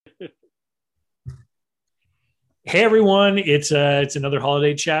Hey everyone, it's another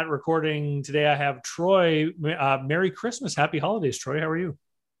holiday chat recording. Today I have Troy. Merry Christmas, Happy Holidays, Troy. How are you?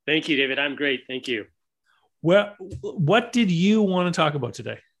 Thank you, David. I'm great. Thank you. Well, what did you want to talk about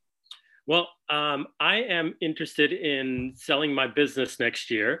today? I am interested in selling my business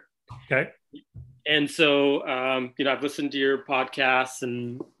next year. Okay. And so, I've listened to your podcasts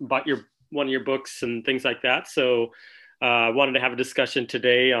and bought one of your books and things like that. So, I wanted to have a discussion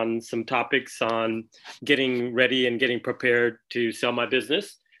today on some topics on getting ready and getting prepared to sell my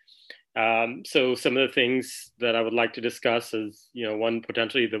business. So, some of the things that I would like to discuss is, one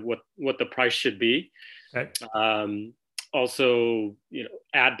potentially what the price should be. Okay. Um, Also,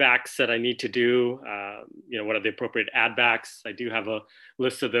 ad backs that I need to do. What are the appropriate ad backs? I do have a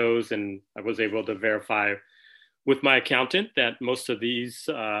list of those, and I was able to verify with my accountant that most of these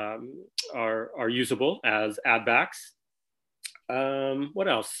are usable as ad backs. What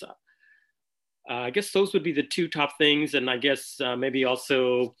else? I guess those would be the two top things, and I guess maybe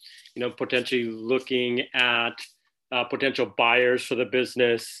also, potentially looking at potential buyers for the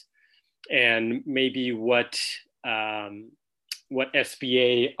business, and maybe what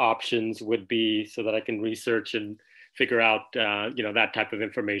SBA options would be, so that I can research and figure out that type of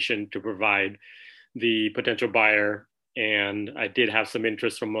information to provide the potential buyer. And I did have some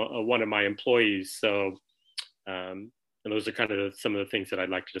interest from one of my employees, so and those are kind of some of the things that I'd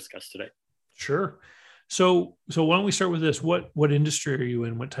like to discuss today. Sure. So why don't we start with this? What industry are you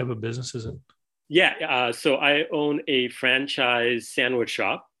in? What type of business is it? Yeah, so I own a franchise sandwich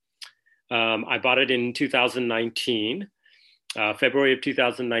shop. I bought it in 2019, February of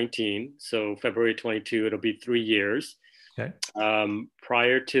 2019. So February 22, it'll be 3 years. Okay.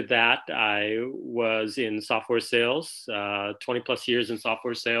 Prior to that, I was in software sales, 20 plus years in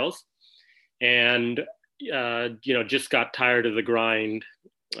software sales, and just got tired of the grind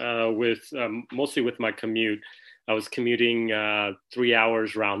with mostly with my commute. I was commuting 3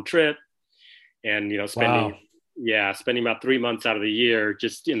 hours round trip, and Wow. spending about 3 months out of the year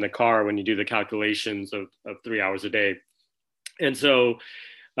just in the car when you do the calculations of 3 hours a day. And so,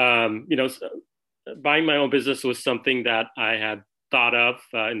 buying my own business was something that I had thought of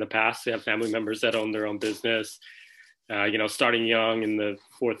in the past. I have family members that own their own business. Starting young in the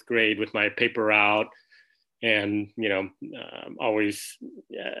fourth grade with my paper route, and always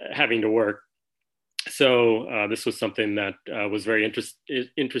having to work. So this was something that was very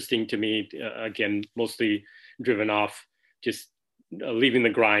interesting to me. Again, mostly driven off just leaving the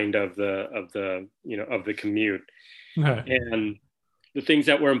grind of the commute. Okay. And the things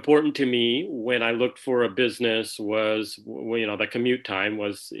that were important to me when I looked for a business was, the commute time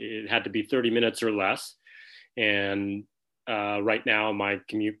was, it had to be 30 minutes or less. And right now my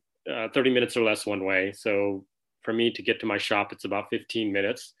commute, 30 minutes or less one way. So for me to get to my shop, it's about 15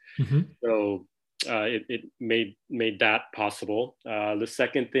 minutes. Hmm. So it made that possible. The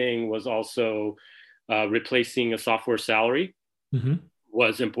second thing was also replacing a software salary Hmm.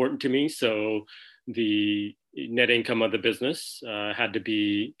 was important to me. So the net income of the business had to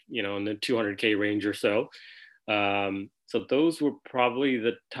be, in the 200K range or so. So those were probably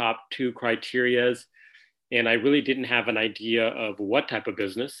the top two criterias. And I really didn't have an idea of what type of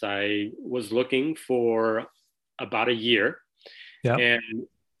business. I was looking for about a year. Yeah. And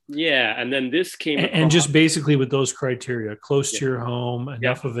yeah, and then this came And across. just basically with those criteria, close Yeah, to your home, yeah,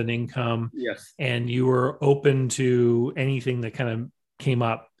 enough of an income, yes. and you were open to anything that kind of came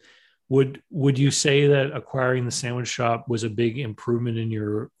up. Would you say that acquiring the sandwich shop was a big improvement in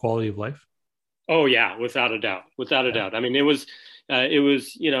your quality of life? Oh yeah, without a doubt, without a Yeah. doubt. I mean, it was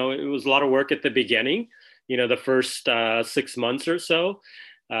a lot of work at the beginning, the first 6 months or so.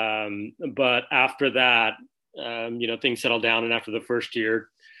 But after that, things settled down, and after the first year,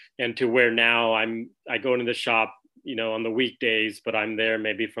 and to where now I go into the shop, on the weekdays, but I'm there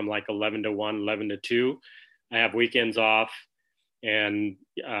maybe from like 11 to 1, 11 to 2. I have weekends off, and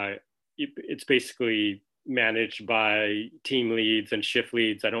it's basically managed by team leads and shift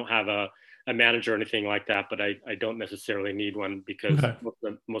leads. I don't have a manager or anything like that, but I don't necessarily need one because Okay.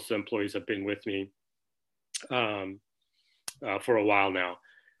 most of the employees have been with me um, for a while now.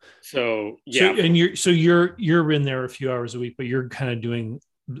 So So yeah, and you're in there a few hours a week, but you're kind of doing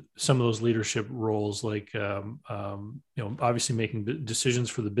some of those leadership roles, like obviously making decisions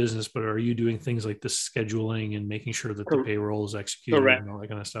for the business. But are you doing things like the scheduling and making sure that the cor- payroll is executed correct. and all that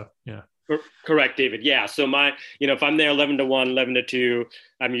kind of stuff? Yeah. Correct, David. Yeah. So if I'm there 11 to 1, 11 to 2,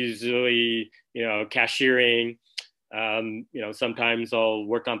 I'm usually, cashiering. Sometimes I'll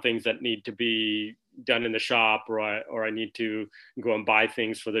work on things that need to be done in the shop, or I need to go and buy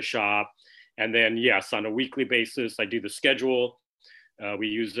things for the shop. And then, yes, on a weekly basis, I do the schedule. We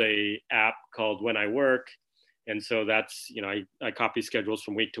use a app called When I Work, and so that's I copy schedules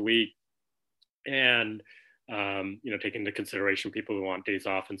from week to week, and take into consideration people who want days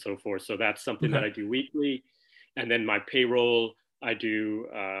off and so forth. So that's something that I do weekly, and then my payroll I do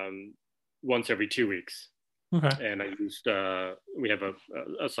once every 2 weeks. Okay. And I used we have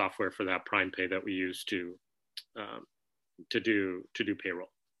a software for that, Prime Pay, that we use to do payroll.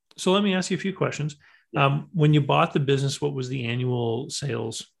 So let me ask you a few questions. When you bought the business, what was the annual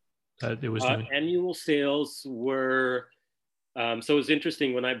sales that it was doing? Annual sales were, so it was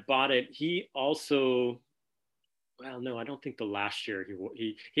interesting when I bought it. He also, well, no, I don't think the last year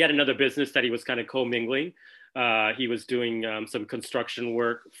he had another business that he was kind of commingling. He was doing some construction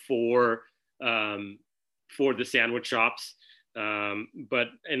work for the sandwich shops. But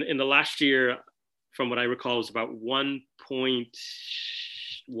in the last year, from what I recall, it was about 1.1,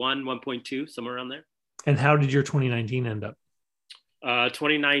 1.2, somewhere around there. And how did your 2019 end up?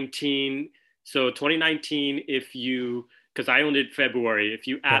 2019. So 2019, because I owned it February, if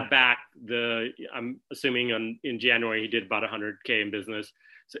you add back I'm assuming in January, he did about 100K in business.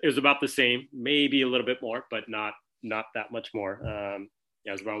 So it was about the same, maybe a little bit more, but not that much more.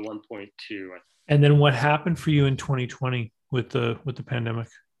 It was around 1.2. And then what happened for you in 2020 with the pandemic?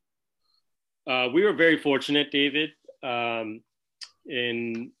 We were very fortunate, David, in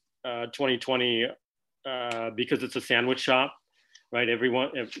 2020, because it's a sandwich shop, right?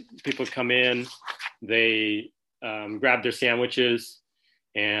 People come in, they grab their sandwiches,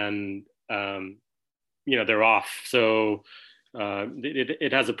 and they're off. So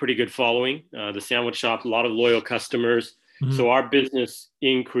it has a pretty good following. The sandwich shop, a lot of loyal customers. Mm-hmm. So our business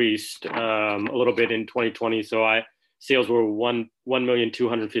increased a little bit in 2020. So sales were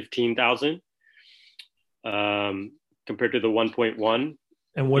 1,215,000 compared to the 1.1.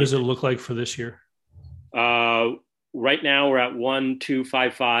 And what does it look like for this year? Right now we're at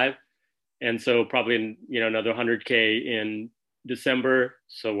 1,255, and so probably another 100K in December.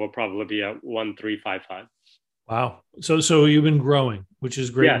 So we'll probably be at 1,355. Wow. So you've been growing, which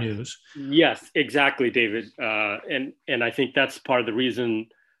is great news. Yes, exactly, David. And I think that's part of the reason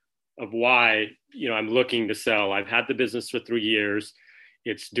of why, I'm looking to sell. I've had the business for 3 years.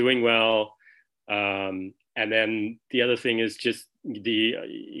 It's doing well. And then the other thing is just the,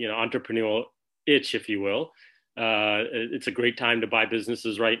 entrepreneurial itch, if you will. It's a great time to buy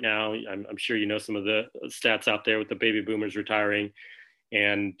businesses right now. I'm sure some of the stats out there with the baby boomers retiring,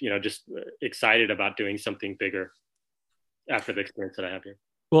 and just excited about doing something bigger after the experience that I have here.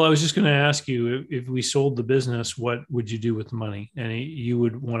 Well, I was just going to ask you, if we sold the business, what would you do with the money? And you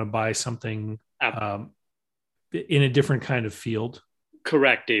would want to buy something in a different kind of field.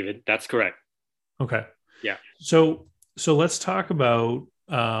 Correct, David. That's correct. Okay. Yeah. So let's talk about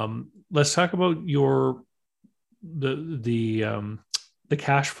your the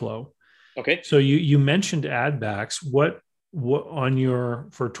cash flow. Okay. So you mentioned add backs. What on your,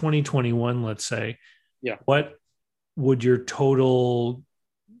 for 2021, let's say, what would your total,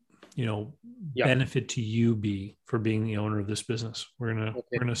 benefit to you be for being the owner of this business? We're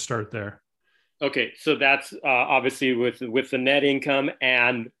gonna start there. Okay, so that's obviously with the net income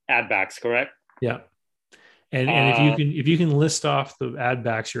and add backs, correct? Yeah. And if you can list off the add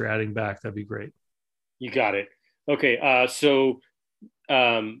backs you're adding back, that'd be great. You got it. Okay, so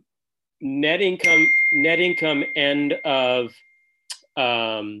net income end of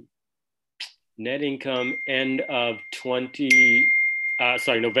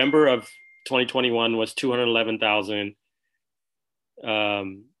November of 2021 was 211,000.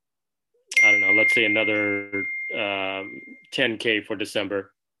 I don't know, let's say another 10K for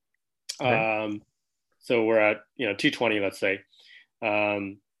December. Okay. So we're at 220, let's say.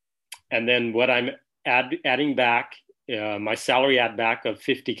 And then what I'm adding back, my salary add back of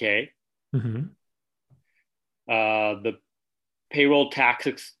 50K. Mm-hmm. The payroll tax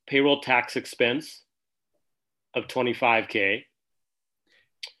expense of 25K.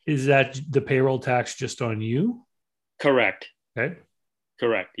 Is that the payroll tax just on you? Correct. Okay.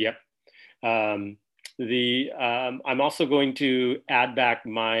 Correct. Yep. I'm also going to add back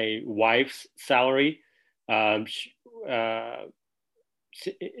my wife's salary.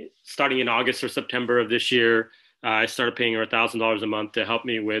 Starting in August or September of this year, I started paying her $1,000 a month to help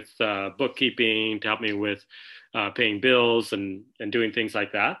me with bookkeeping, to help me with paying bills and doing things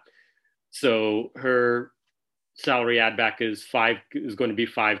like that. So her salary add back is going to be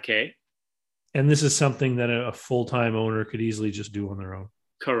 5K. And this is something that a full-time owner could easily just do on their own.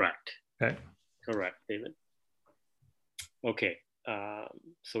 Correct. Okay. Correct, David. Okay.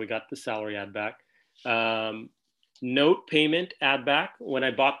 So we got the salary add back. Note payment add back. When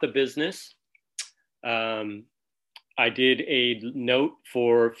I bought the business, I I did a note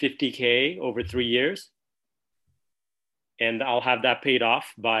for 50K over 3 years, and I'll have that paid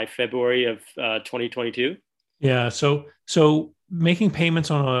off by February of 2022. Yeah. So making payments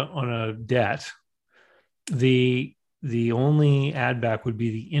on a debt, the only add back would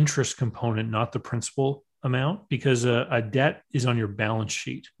be the interest component, not the principal amount, because a debt is on your balance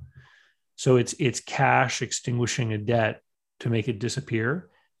sheet. So it's cash extinguishing a debt to make it disappear.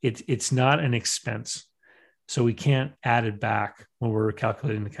 It's not an expense. So we can't add it back when we're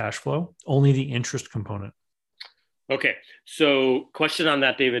calculating the cash flow, only the interest component. Okay. So question on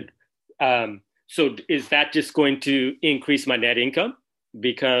that, David. So is that just going to increase my net income?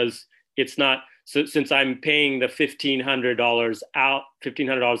 Because it's not, so since I'm paying the $1,500 out,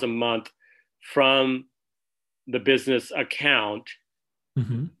 $1,500 a month from the business account,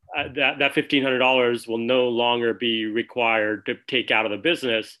 Mm-hmm. that $1,500 will no longer be required to take out of the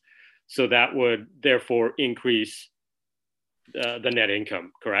business. So that would therefore increase the net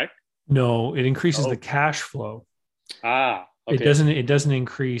income, correct? No, it increases the Oh, cash flow. It okay. doesn't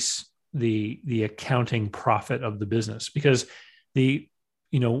increase the accounting profit of the business, because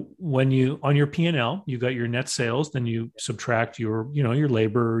when you on your P&L you got your net sales, then you subtract your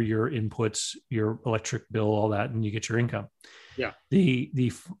labor, your inputs, your electric bill, all that, and you get your income. Yeah.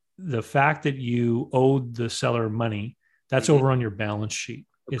 The fact that you owed the seller money, that's Mm-hmm. over on your balance sheet.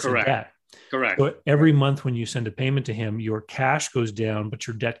 It's a Correct. debt. Correct. So every month when you send a payment to him, your cash goes down, but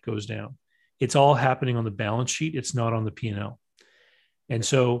your debt goes down. It's all happening on the balance sheet. It's not on the P&L. And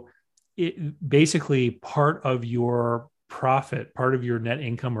so it basically, part of your profit, part of your net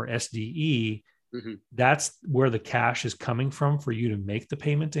income or SDE, Mm-hmm. that's where the cash is coming from for you to make the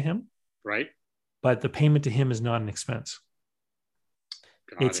payment to him. Right. But the payment to him is not an expense.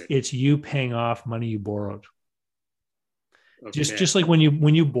 Got it. It's you paying off money you borrowed. Okay. Just like when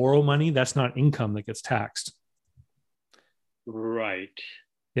you borrow money, that's not income that gets taxed. Right.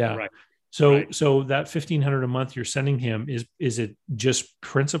 Yeah. Right. So Right. so that $1,500 a month you're sending him, is it just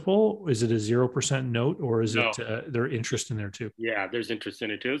principal? Is it a 0% note, or is No. it their interest in there too? Yeah, there's interest in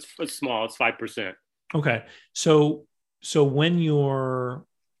it too. It's small. It's 5%. Okay. So when your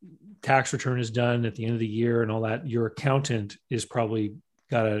tax return is done at the end of the year and all that, your accountant is probably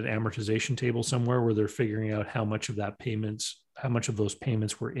got an amortization table somewhere where they're figuring out how much of those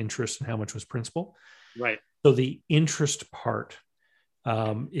payments were interest and how much was principal. Right. So the interest part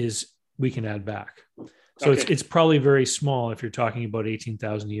is we can add back. So Okay. it's probably very small if you're talking about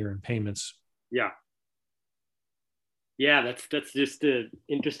 18,000 a year in payments. Yeah. Yeah, that's just an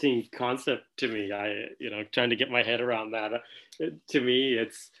interesting concept to me. Trying to get my head around that. To me,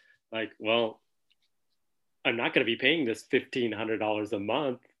 it's like, well, I'm not going to be paying this $1,500 a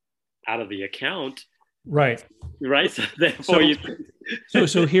month out of the account, Right. right? So therefore,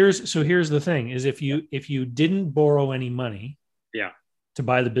 So here's the thing: is if you didn't borrow any money, yeah, to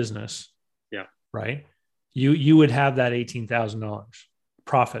buy the business, yeah, right, you would have that $18,000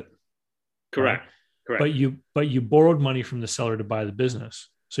 profit, right? correct, correct. But you borrowed money from the seller to buy the business,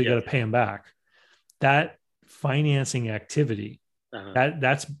 so you got Yes. to pay him back. That financing activity, Uh-huh.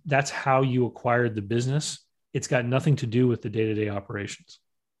 that's how you acquired the business. It's got nothing to do with the day-to-day operations.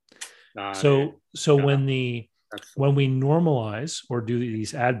 Got it. So Got when it. when we normalize or do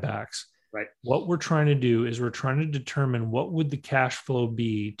these add backs, Right. what we're trying to do is we're trying to determine what would the cash flow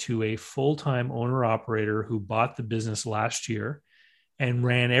be to a full-time owner operator who bought the business last year and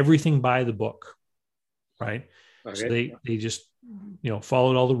ran everything by the book, right? So Okay. they just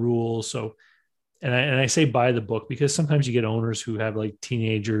followed all the rules. So and I say by the book because sometimes you get owners who have like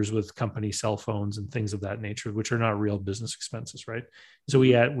teenagers with company cell phones and things of that nature, which are not real business expenses, right? So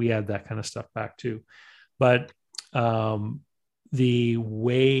we add that kind of stuff back too. But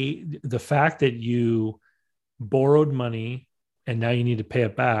the fact that you borrowed money and now you need to pay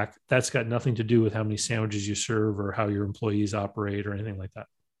it back, that's got nothing to do with how many sandwiches you serve or how your employees operate or anything like that.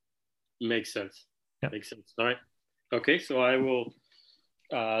 Makes sense. Yeah. Makes sense. All right. Okay. So I will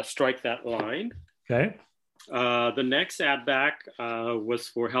strike that line. Okay. The next add back was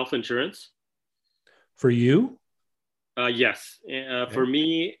for health insurance. For you? Yes, Okay. for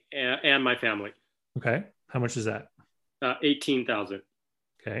me and my family. Okay. How much is that? 18,000.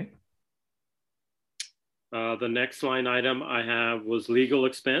 Okay. The next line item I have was legal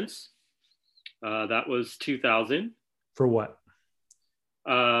expense. That was 2,000. For what?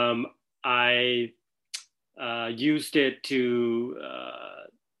 I used it to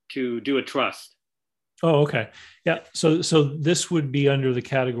do a trust. Oh, okay. Yeah. So this would be under the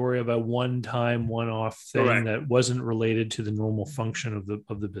category of a one-time, one-off thing Correct. that wasn't related to the normal function of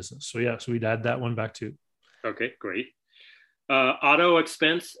the business. So yeah, so we'd add that one back too. Okay, great. Auto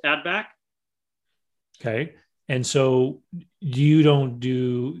expense add back. Okay. And so you don't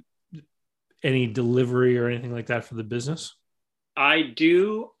do any delivery or anything like that for the business? I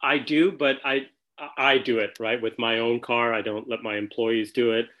do, but I do it right with my own car. I don't let my employees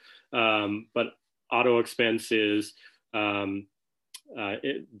do it. But auto expenses,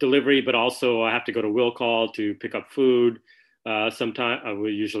 delivery, but also I have to go to will call to pick up food. Sometimes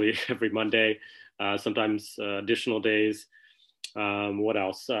we usually every Monday, sometimes additional days. What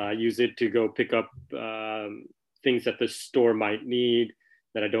else? I use it to go pick up things that the store might need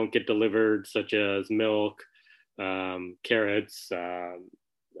that I don't get delivered, such as milk, carrots,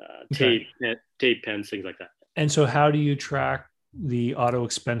 Okay. tape pens, things like that. And so how do you track the auto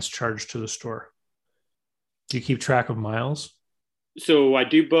expense charge to the store? Do you keep track of miles? So I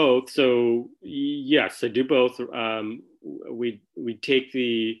do both. So yes, I do both. We take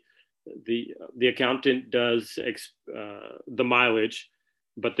the accountant does the mileage,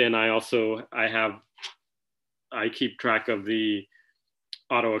 but then I keep track of the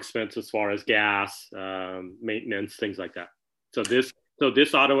auto expense as far as gas, maintenance, things like that. So this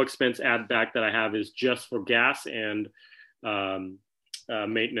auto expense add back that I have is just for gas and um,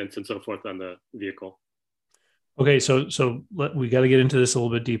 maintenance and so forth on the vehicle. Okay, we got to get into this a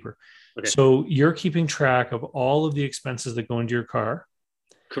little bit deeper. Okay, So you're keeping track of all of the expenses that go into your car,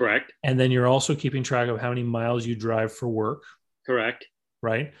 correct. and then you're also keeping track of how many miles you drive for work, Correct.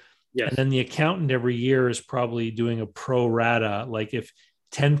 right? And Yes. then the accountant every year is probably doing a pro rata. Like if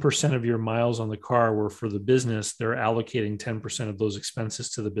 10% of your miles on the car were for the business, they're allocating 10% of those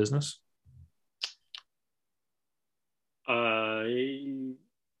expenses to the business. Uh,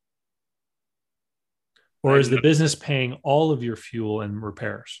 Or is I'm the not, business paying all of your fuel and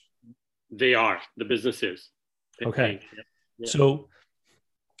repairs? they are the businesses. Okay. Paying. Yeah. So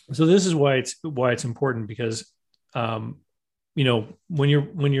so this is why it's important because um, when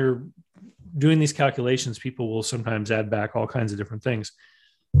you're doing these calculations, people will sometimes add back all kinds of different things.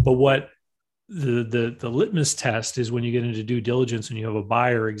 But what the litmus test is when you get into due diligence and you have a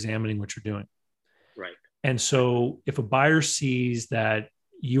buyer examining what you're doing. Right. And so if a buyer sees that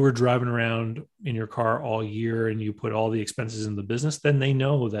you were driving around in your car all year and you put all the expenses in the business, then they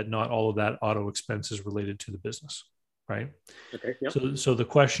know that not all of that auto expense is related to the business, right? Okay. Yep. So the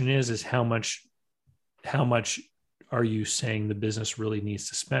question is how much are you saying the business really needs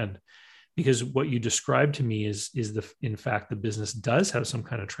to spend? Because what you described to me is the in fact the business does have some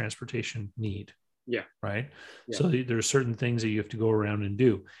kind of transportation need, Yeah. right? Yeah. So there's certain things that you have to go around and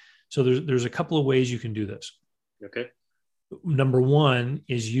do. So there's a couple of ways you can do this. Okay. Number one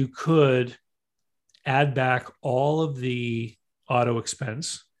is you could add back all of the auto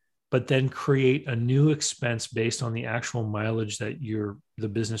expense, but then create a new expense based on the actual mileage that the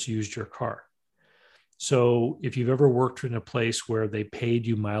business used your car. So if you've ever worked in a place where they paid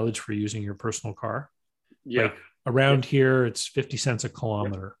you mileage for using your personal car, Yeah. like Yeah. around here, it's 50 cents a Yeah.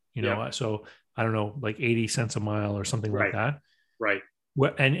 kilometer, Yeah. so I don't know, like 80 cents a mile or something like Right. that. Right.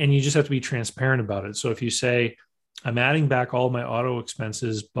 And you just have to be transparent about it. So if you say, I'm adding back all my auto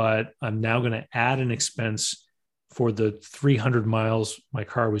expenses, but I'm now going to add an expense for the 300 miles my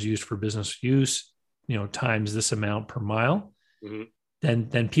car was used for business use, times this amount per mile, Mm-hmm.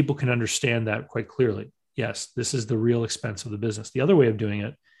 then people can understand that quite clearly. Yes, this is the real expense of the business. The other way of doing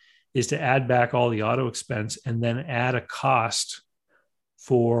it is to add back all the auto expense and then add a cost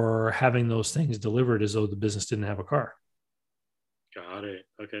for having those things delivered as though the business didn't have a car. Got it.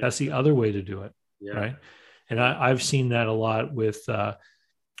 Okay. That's the other way to do it, Yeah. right? And I've seen that a lot with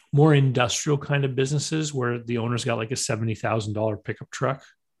more industrial kind of businesses where the owner's got like a $70,000 pickup truck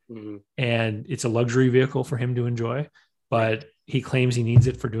Mm-hmm. and it's a luxury vehicle for him to enjoy, Right. but he claims he needs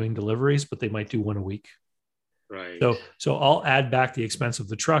it for doing deliveries, but they might do one a week. Right. So I'll add back the expense of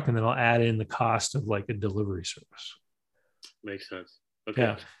the truck and then I'll add in the cost of like a delivery service. Makes sense. Okay.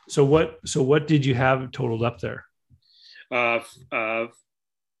 Yeah. So what did you have totaled up there? Uh,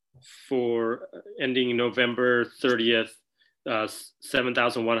 for ending November 30th,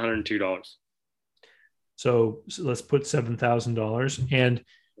 $7,102. So let's put $7,000.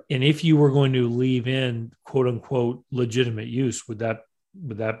 And if you were going to leave in quote unquote legitimate use, would that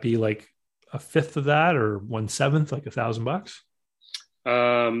be like a fifth of that or 1/7, like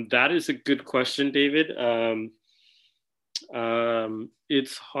 $1,000? That is a good question, David.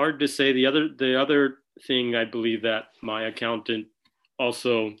 It's hard to say. The other thing I believe that my accountant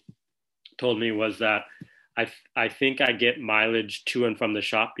also told me was that I think I get mileage to and from the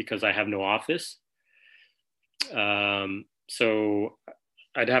shop because I have no office. So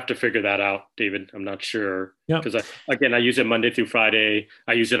I'd have to figure that out, David. I'm not sure Yeah. because I use it Monday through Friday.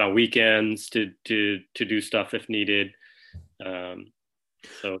 I use it on weekends to do stuff if needed. Um,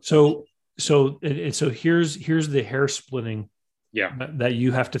 so So So here's the hair splitting Yeah. that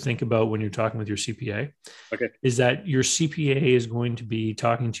you have to think about when you're talking with your CPA. Okay. Is that your CPA is going to be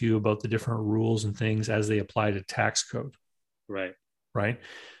talking to you about the different rules and things as they apply to tax code. Right. Right.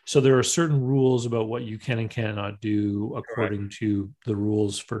 So there are certain rules about what you can and cannot do Correct. according to the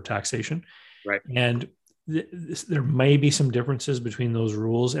rules for taxation. Right. And there may be some differences between those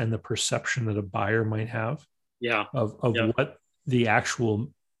rules and the perception that a buyer might have Yeah. of Yeah. what the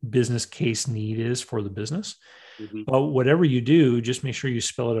actual business case need is for the business. Hmm. But whatever you do, just make sure you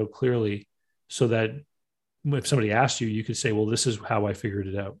spell it out clearly so that if somebody asks you, you could say, well, this is how I figured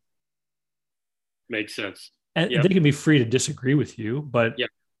it out. Makes sense. And Yep. they can be free to disagree with you, but Yep.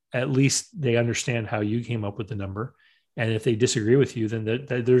 at least they understand how you came up with the number. And if they disagree with you, then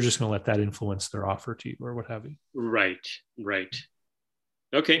they're just going to let that influence their offer to you or what have you. Right. Right.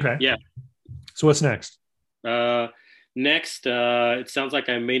 Okay. Okay. Yeah. So what's next? Uh, Next, it sounds like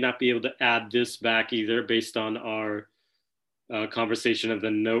I may not be able to add this back either based on our conversation of the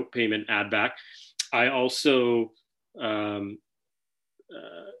note payment add back. I also um,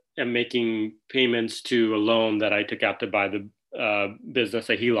 am making payments to a loan that I took out to buy the business,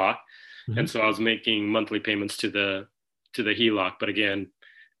 a HELOC. Mm-hmm. And so I was making monthly payments to the HELOC. But again,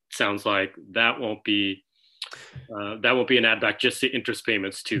 it sounds like that won't be an add back, just the interest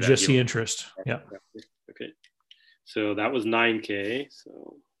payments to that. Just the HELOC. interest. Yeah. Okay. So that was 9K.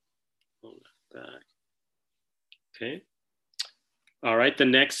 So back. Okay. All right. The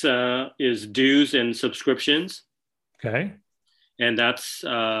next is dues and subscriptions. Okay. And that's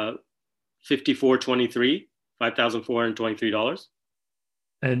 $54.23, $5,423.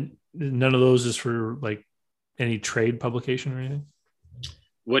 And none of those is for like any trade publication or anything?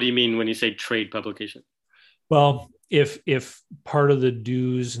 What do you mean when you say trade publication? Well, if part of the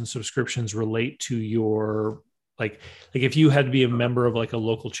dues and subscriptions relate to your like if you had to be a member of like a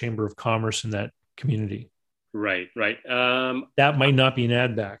local chamber of commerce in that community. Right. That might not be an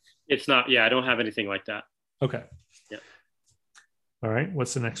add back. It's not. Yeah, I don't have anything like that. Okay. Yeah. All right.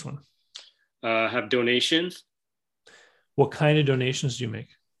 What's the next one? Have donations. What kind of donations do you make?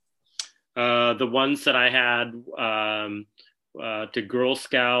 The ones that I had to Girl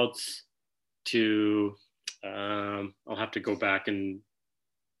Scouts, to I'll have to go back and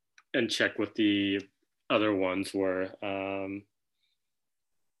check what the other ones were.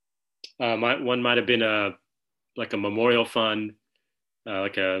 One might have been a memorial fund,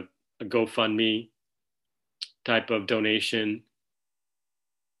 like a GoFundMe type of donation.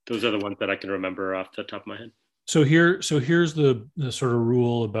 Those are the ones that I can remember off the top of my head. So here's the sort of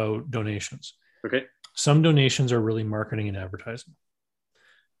rule about donations. Okay. Some donations are really marketing and advertising.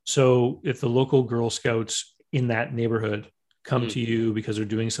 So if the local Girl Scouts in that neighborhood come to you because they're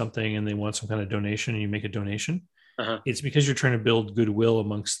doing something and they want some kind of donation and you make a donation, it's because you're trying to build goodwill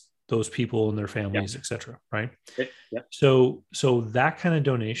amongst those people and their families, et cetera. Right. Okay. Yeah. So that kind of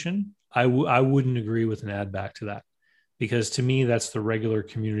donation, I wouldn't agree with an add back to that, because to me, that's the regular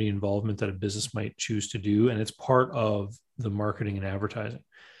community involvement that a business might choose to do. And it's part of the marketing and advertising.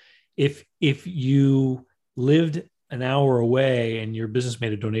 If you lived an hour away and your business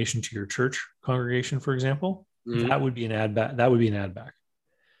made a donation to your church congregation, for example, that would be an add back. That would be an add back,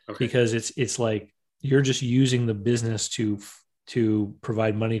 because it's like you're just using the business to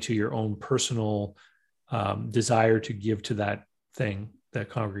provide money to your own personal desire to give to that thing, that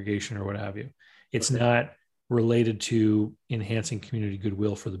congregation or what have you. It's not related to enhancing community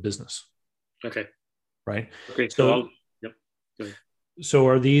goodwill for the business. Okay. Right. Okay. So yep. Go ahead. So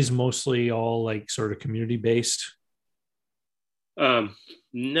are these mostly all like sort of community based?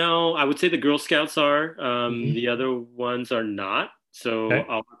 No, I would say the Girl Scouts are. The other ones are not.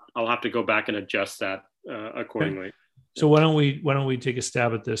 So I'll have to go back and adjust that accordingly. Okay. So why don't we take a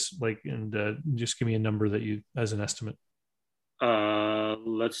stab at this, and just give me a number that you as an estimate.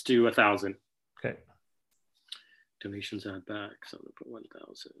 Let's do 1,000. Okay. Donations add back. So I'm gonna put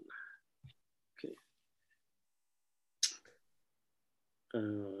 1,000. Okay.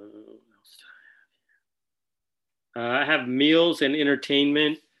 I have meals and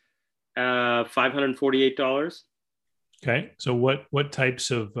entertainment, $548. Okay. So what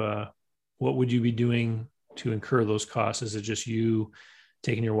types of what would you be doing to incur those costs? Is it just you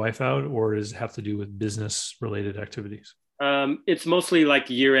taking your wife out, or does it have to do with business related activities? It's mostly like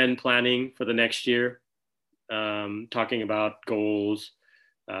year-end planning for the next year, talking about goals,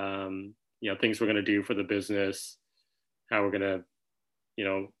 things we're going to do for the business, how we're going to,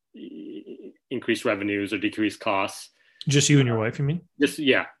 increase revenues or decrease costs. Just you and your wife, you mean? Just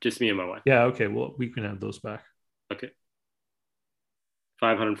me and my wife. Yeah. Okay. Well, we can add those back. Okay.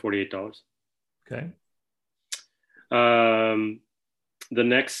 $548. Okay. The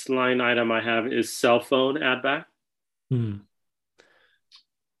next line item I have is cell phone add back. Hmm.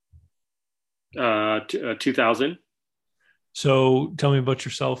 2,000. So tell me about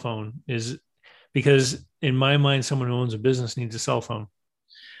your cell phone. Is because in my mind, someone who owns a business needs a cell phone.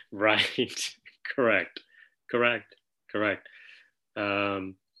 Right. Correct. Correct. Correct.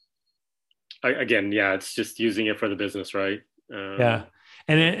 Um, again, yeah, it's just using it for the business, right? Yeah.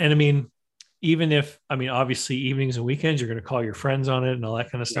 And I mean, even if, I mean, obviously evenings and weekends, you're going to call your friends on it and all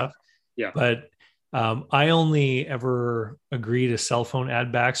that kind of yeah, stuff. yeah. But I only ever agree to cell phone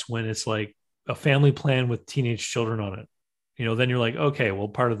ad backs when it's like a family plan with teenage children on it. Then you're like, okay, well,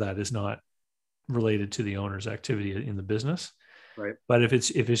 part of that is not related to the owner's activity in the business. Right. But if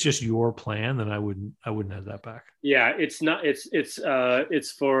it's just your plan, then I wouldn't have that back. Yeah, it's not.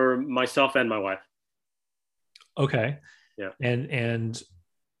 It's for myself and my wife. Okay. Yeah. And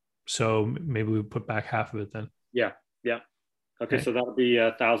so maybe we put back half of it then. Yeah. Yeah. Okay, Okay. so that'll be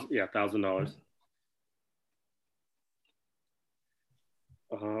 $1,000. Yeah, $1,000.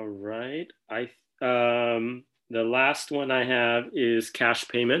 All right. The last one I have is cash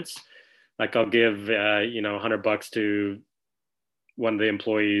payments. Like I'll give $100 to one of the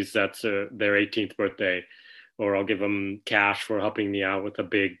employees that's their 18th birthday, or I'll give them cash for helping me out with a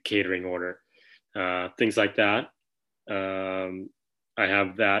big catering order, things like that. I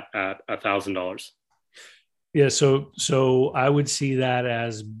have that at $1,000. Yeah. So I would see that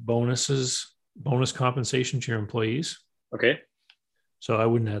as bonuses, bonus compensation to your employees. Okay. So I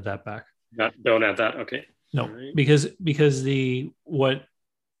wouldn't add that back. Don't add that. Okay. No, All right. because the what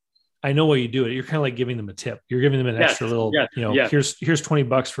I know what you do it. You're kind of like giving them a tip. You're giving them an Yes. extra little, Yes. Yes. here's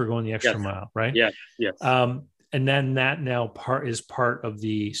 $20 for going the extra Yes. mile, right? Yes. Yes. And then that now part of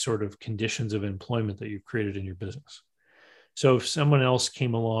the sort of conditions of employment that you've created in your business. So if someone else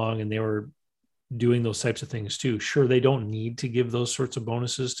came along and they were doing those types of things too, sure, they don't need to give those sorts of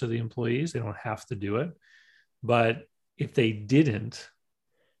bonuses to the employees. They don't have to do it. But if they didn't,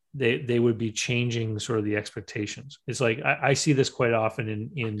 they would be changing sort of the expectations. It's like I see this quite often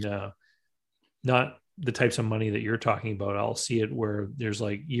in not the types of money that you're talking about. I'll see it where there's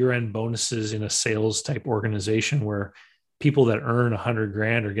like year-end bonuses in a sales type organization where people that earn 100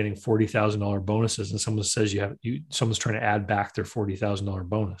 grand are getting $40,000 bonuses, and someone says someone's trying to add back their $40,000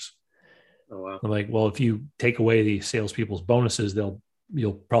 bonus. Oh wow. I'm like, well, if you take away the salespeople's bonuses,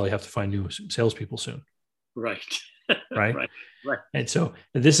 you'll probably have to find new salespeople soon. Right. Right. Right. And so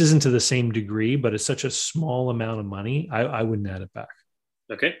this isn't to the same degree, but it's such a small amount of money. I wouldn't add it back.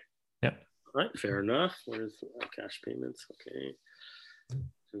 Okay. Yeah. All right. Fair enough. Where's cash payments? Okay. I'm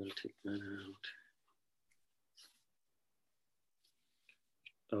going to take that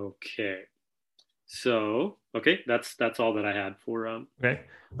out. Okay. So, okay, that's all that I had for Okay.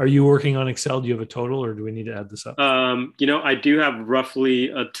 Are you working on Excel? Do you have a total, or do we need to add this up? I do have roughly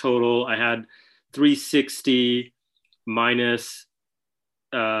a total. I had 360 minus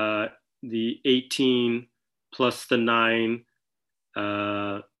the 18 plus the 9,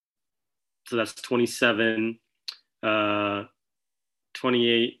 so that's 27,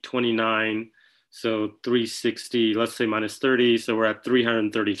 28, 29, so 360, let's say minus 30, so we're at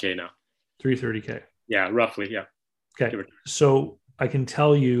 330K now. 330K. Yeah, roughly. Yeah. Okay. So I can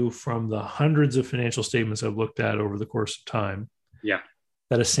tell you from the hundreds of financial statements I've looked at over the course of time, yeah,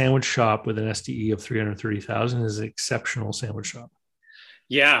 that a sandwich shop with an SDE of 330,000 is an exceptional sandwich shop.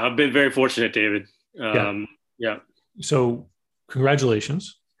 Yeah, I've been very fortunate, David. Yeah. So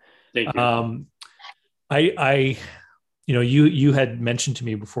congratulations. Thank you. You had mentioned to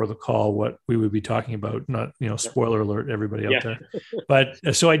me before the call what we would be talking about, not, spoiler alert, everybody out there. But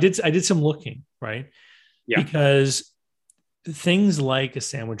so I did some looking, right? Yeah. Because things like a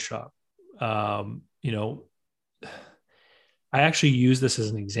sandwich shop, I actually use this as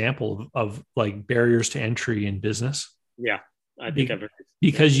an example of like barriers to entry in business. Yeah. I think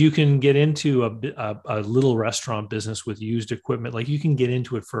because you can get into a little restaurant business with used equipment. Like you can get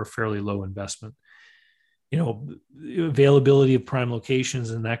into it for a fairly low investment. Availability of prime locations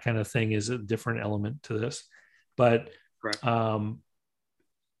and that kind of thing is a different element to this. But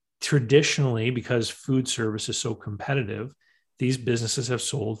traditionally, because food service is so competitive, these businesses have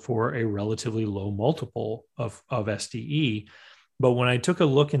sold for a relatively low multiple of SDE. But when I took a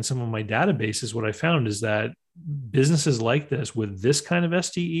look in some of my databases, what I found is that businesses like this with this kind of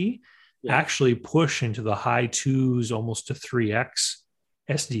SDE actually push into the high 2s, almost to 3x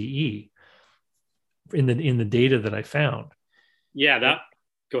SDE in the data that I found. Yeah,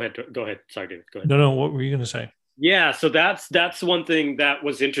 go ahead. Sorry, David. Go ahead. No, what were you going to say? Yeah, so that's one thing that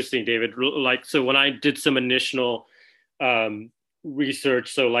was interesting, David. Like, so when I did some initial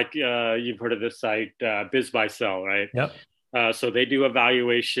research, so like you've heard of this site, Biz by Sell, right? Yep. So they do a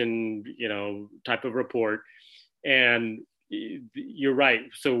valuation, type of report. And you're right.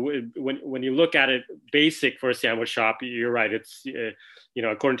 So when you look at it, basic for a sandwich shop, you're right. It's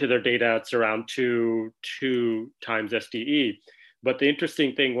according to their data, it's around two times SDE. But the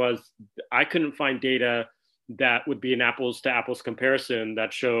interesting thing was I couldn't find data that would be an apples to apples comparison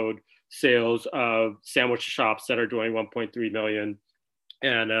that showed sales of sandwich shops that are doing 1.3 million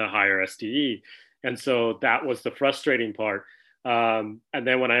and a higher SDE. And so that was the frustrating part. And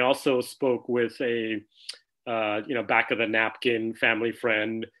then when I also spoke with a back of the napkin family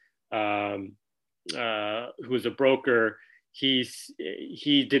friend who was a broker, he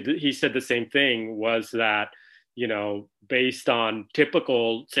said the same thing, was that based on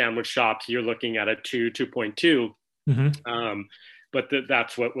typical sandwich shops, you're looking at a 2.2. Mm-hmm. But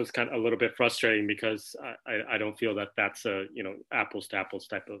that's what was kind of a little bit frustrating, because I don't feel that that's a apples to apples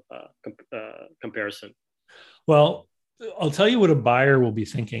type of comparison. Well, I'll tell you what a buyer will be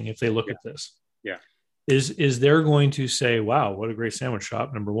thinking if they look at this. Yeah. Is they're going to say, wow, what a great sandwich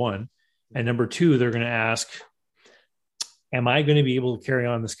shop, number one. And number two, they're going to ask, am I going to be able to carry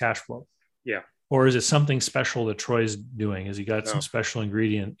on this cash flow? Yeah. Or is it something special that Troy's doing? Has he got some special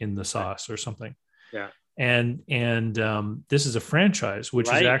ingredient in the sauce or something? Yeah. And this is a franchise, which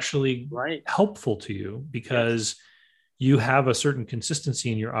is actually helpful to you, because you have a certain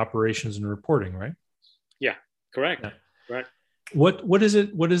consistency in your operations and reporting, right? Yeah, correct. Yeah. Right. What is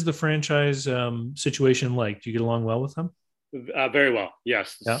it? What is the franchise situation like? Do you get along well with them? Very well.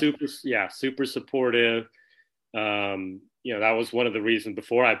 Yes. Yeah. Super supportive. That was one of the reasons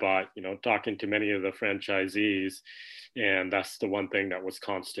before I bought, talking to many of the franchisees. And that's the one thing that was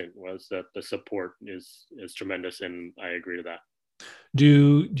constant, was that the support is tremendous. And I agree to that.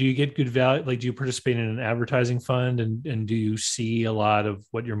 Do you get good value? Like, do you participate in an advertising fund, and do you see a lot of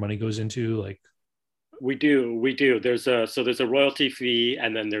what your money goes into? Like, we do. There's a royalty fee,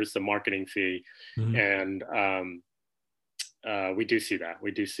 and then there's the marketing fee. Mm-hmm. And we do see that.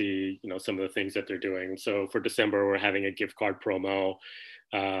 We do see, some of the things that they're doing. So for December, we're having a gift card promo.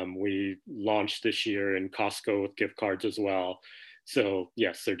 We launched this year in Costco with gift cards as well. So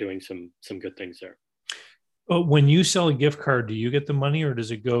yes, they're doing some good things there. But when you sell a gift card, do you get the money, or does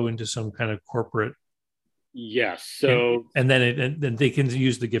it go into some kind of corporate? Yes. So and then they can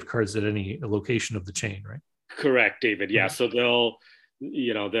use the gift cards at any location of the chain, right? Correct, David. Yeah. So they'll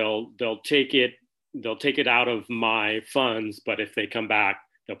take it out of my funds, but if they come back,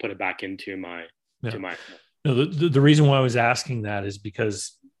 they'll put it back into my No, the reason why I was asking that is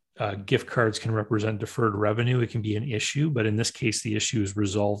because gift cards can represent deferred revenue. It can be an issue, but in this case, the issue is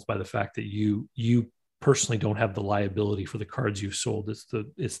resolved by the fact that you personally don't have the liability for the cards you've sold.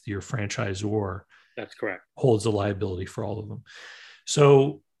 It's your franchisor. That's correct. Holds the liability for all of them.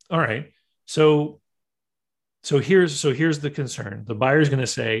 So, all right. So here's the concern. The buyer's going to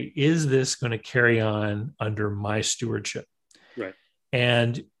say, is this going to carry on under my stewardship? Right.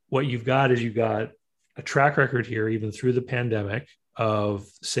 And what you've got a track record here, even through the pandemic, of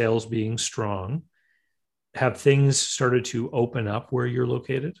sales being strong. Have things started to open up where you're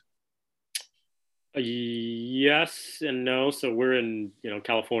located? Yes and no. So we're in,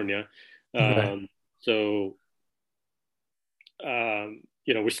 California. Okay.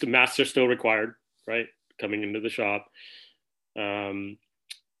 Masks are still required, right? Coming into the shop. I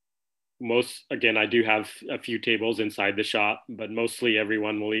do have a few tables inside the shop, but mostly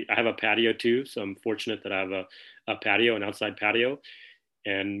everyone will eat. I have a patio too, so I'm fortunate that I have a patio, an outside patio,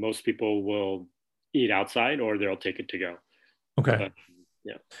 and most people will eat outside or they'll take it to go. Okay. But,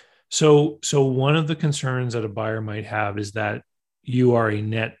 yeah. So one of the concerns that a buyer might have is that you are a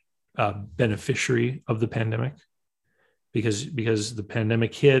net beneficiary of the pandemic, because the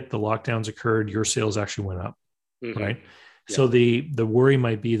pandemic hit, the lockdowns occurred, your sales actually went up, mm-hmm. right? Yeah. So the worry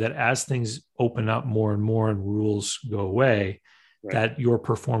might be that as things open up more and more and rules go away, right, that your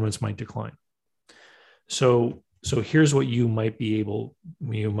performance might decline. So here's what you might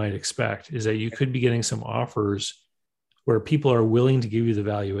expect is that you could be getting some offers where people are willing to give you the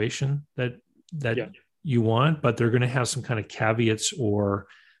valuation that you want, but they're going to have some kind of caveats or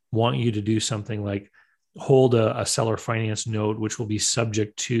want you to do something like hold a seller finance note, which will be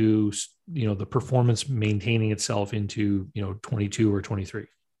subject to, the performance maintaining itself into, 22 or 23.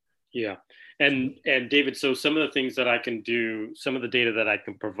 Yeah. And David, so some of the things that I can do, some of the data that I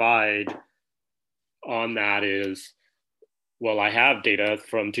can provide on that is, well, I have data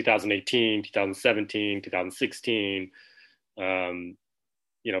from 2018, 2017, 2016, from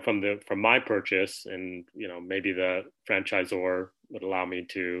my purchase, and, maybe the franchisor would allow me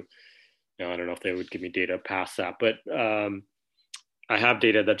to, I don't know if they would give me data past that, but I have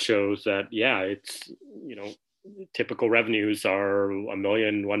data that shows that, it's, typical revenues are a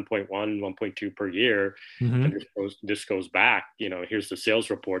million, 1.1, 1.2 per year. Mm-hmm. And this goes back, here's the sales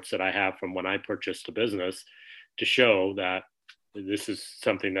reports that I have from when I purchased the business to show that this is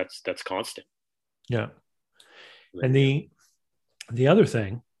something that's constant. Yeah. And the other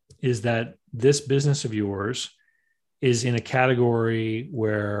thing is that this business of yours is in a category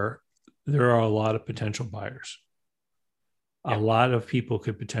where there are a lot of potential buyers. A lot of people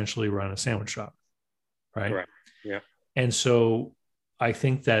could potentially run a sandwich shop, right? Correct. Yeah. And so I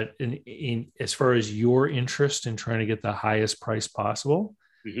think that in as far as your interest in trying to get the highest price possible,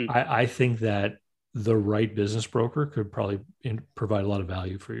 I think that the right business broker could probably provide a lot of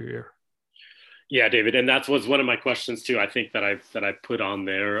value for your year. Yeah, David, and that was one of my questions too. I think that I put on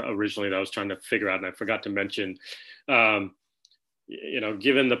there originally that I was trying to figure out, and I forgot to mention, given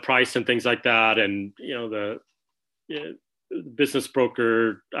the price and things like that, and the business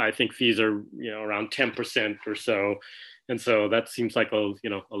broker, I think fees are around 10% or so, and so that seems like a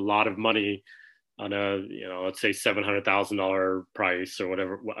lot of money on a let's say $700,000 price or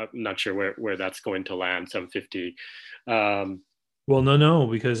whatever. I'm not sure where that's going to land. 750. Well, no,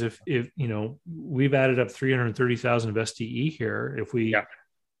 because if we've added up 330,000 of STE here, if we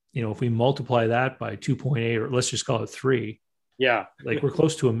if we multiply that by 2.8, or let's just call it 3, like we're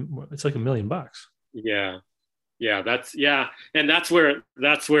close to it's like $1 million. Yeah, and that's where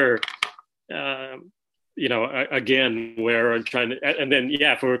again, where I'm trying to, and then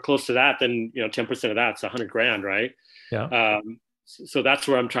if we're close to that, then 10% of that's $100,000, right? Yeah. So that's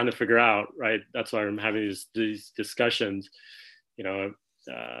where I'm trying to figure out, right? That's why I'm having these discussions.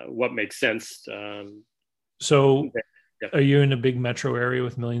 What makes sense. So are you in a big metro area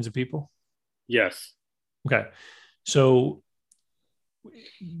with millions of people? Yes. Okay. So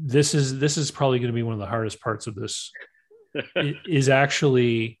this is probably going to be one of the hardest parts of this is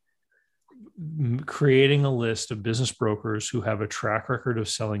actually creating a list of business brokers who have a track record of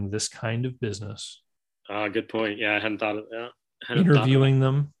selling this kind of business. Good point. Yeah. I hadn't thought of that. Interviewing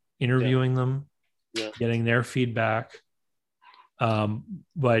them, getting their feedback.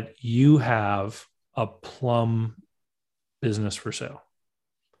 But you have a plum business for sale.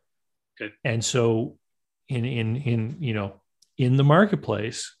 Okay. And so in the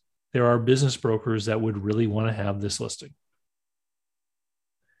marketplace, there are business brokers that would really want to have this listing.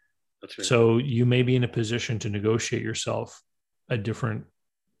 That's right. So you may be in a position to negotiate yourself a different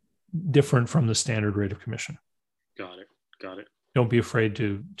from the standard rate of commission. Got it. Don't be afraid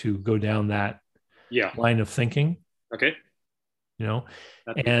to go down that line of thinking. Okay.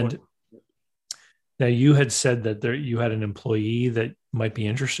 And now you had said that you had an employee that might be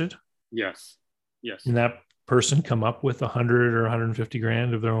interested. Yes. And that person come up with 100 or 150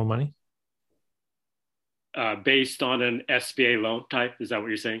 grand of their own money? Based on an SBA loan type. Is that what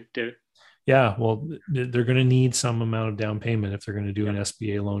you're saying, David? Yeah. Well, they're going to need some amount of down payment if they're going to do an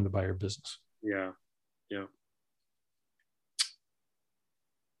SBA loan to buy your business. Yeah.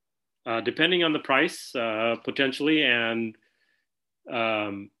 Depending on the price, potentially. And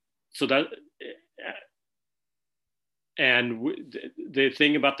so that, and the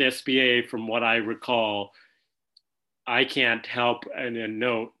thing about the SBA, from what I recall, I can't help and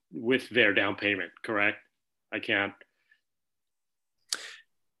note with their down payment, correct? I can't.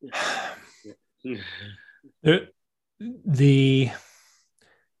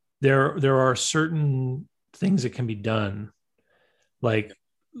 There are certain things that can be done, like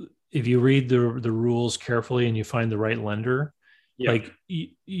if you read the rules carefully and you find the right lender. Like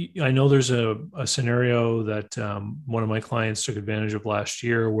I know there's a scenario that one of my clients took advantage of last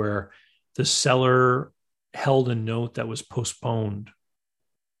year where the seller held a note that was postponed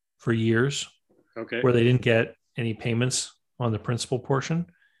for years, where they didn't get any payments on the principal portion.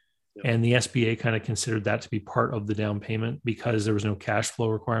 And the SBA kind of considered that to be part of the down payment because there was no cash flow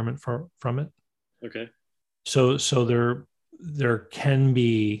requirement from it. Okay. So there can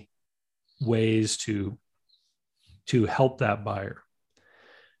be ways to help that buyer.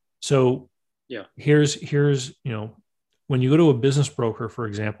 So here's when you go to a business broker, for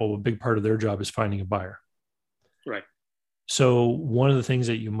example, a big part of their job is finding a buyer. Right. So one of the things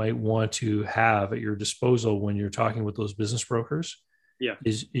that you might want to have at your disposal when you're talking with those business brokers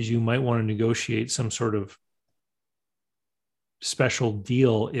is you might want to negotiate some sort of special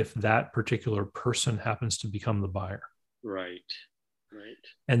deal if that particular person happens to become the buyer. Right.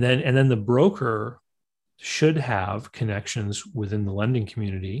 And then the broker should have connections within the lending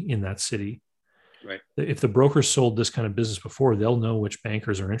community in that city. Right. If the broker sold this kind of business before, they'll know which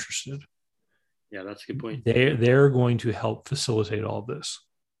bankers are interested. Yeah, that's a good point. They're going to help facilitate all of this,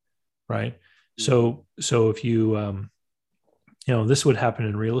 right? Mm-hmm. So if you This would happen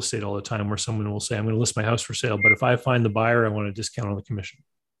in real estate all the time where someone will say, I'm going to list my house for sale, but if I find the buyer, I want a discount on the commission.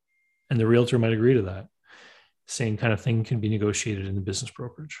 And the realtor might agree to that. Same kind of thing can be negotiated in the business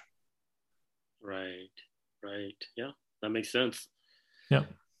brokerage. Right. Right. Yeah, that makes sense. Yeah.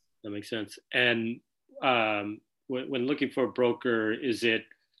 That makes sense. And when looking for a broker, is it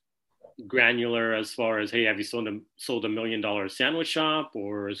granular as far as, hey, have you sold $1 million sandwich shop,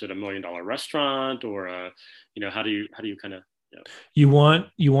 or is it $1 million restaurant, or how do you kind of, you want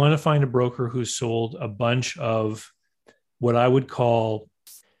to find a broker who's sold a bunch of what I would call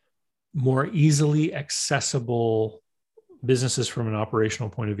more easily accessible businesses from an operational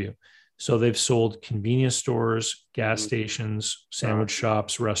point of view. So they've sold convenience stores, gas stations, sandwich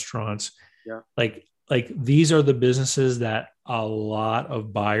shops, restaurants. Yeah. Like these are the businesses that a lot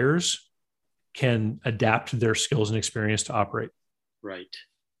of buyers can adapt their skills and experience to operate. Right.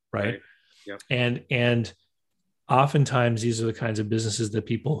 Yeah. And oftentimes these are the kinds of businesses that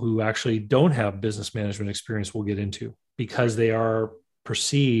people who actually don't have business management experience will get into, because they are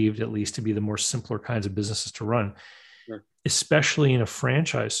perceived, at least, to be the more simpler kinds of businesses to run. Sure. Especially in a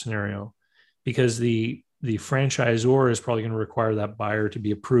franchise scenario, because the franchisor is probably going to require that buyer to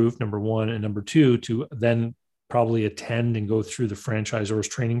be approved, number one, and number two, to then probably attend and go through the franchisor's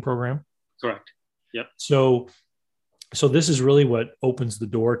training program. Correct. Yep. So this is really what opens the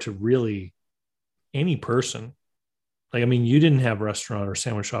door to really any person. Like, I mean, you didn't have restaurant or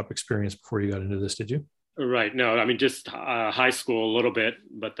sandwich shop experience before you got into this, did you? Right. No, I mean, just high school a little bit,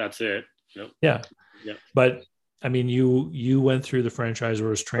 but that's it. Yep. Yeah. But I mean, you went through the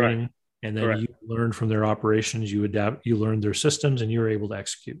franchisor's training. Correct. And then you learned from their operations, you learned their systems, and you were able to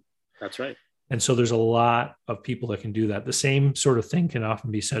execute. That's right. And so there's a lot of people that can do that. The same sort of thing can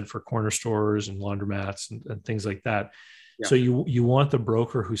often be said for corner stores and laundromats and things like that. Yeah. So you want the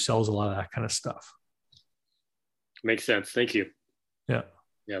broker who sells a lot of that kind of stuff. Makes sense. Thank you. Yeah.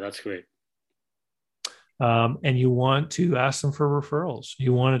 Yeah, that's great. And you want to ask them for referrals.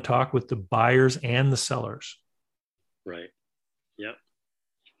 You want to talk with the buyers and the sellers. Right. Yeah.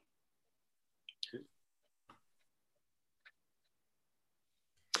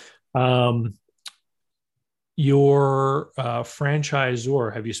 Your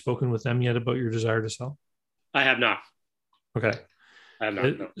franchisor, have you spoken with them yet about your desire to sell? I have not. Okay. I have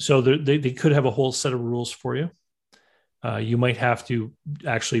not. No. So they could have a whole set of rules for you. You might have to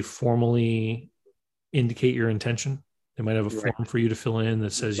actually formally indicate your intention. They might have a form for you to fill in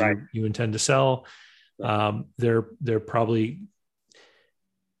that says you intend to sell. They're probably,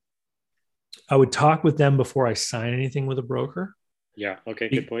 I would talk with them before I sign anything with a broker. Yeah. Okay.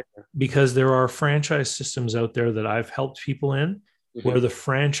 Good point. Because there are franchise systems out there that I've helped people in where the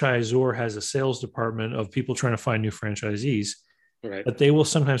franchisor has a sales department of people trying to find new franchisees. Right. But they will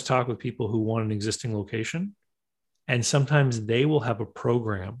sometimes talk with people who want an existing location. And sometimes they will have a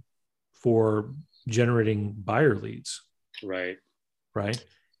program for generating buyer leads. Right. Right.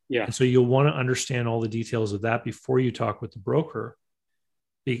 Yeah. And so you'll want to understand all the details of that before you talk with the broker,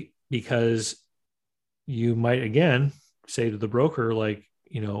 because you might, again, say to the broker, like,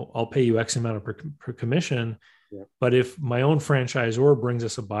 I'll pay you X amount per commission. Yeah. But if my own franchisor brings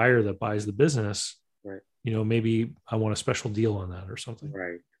us a buyer that buys the business, right, maybe I want a special deal on that or something.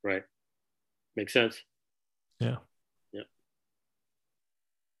 Right. Right. Makes sense. Yeah. Yeah.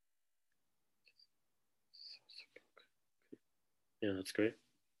 Yeah, that's great.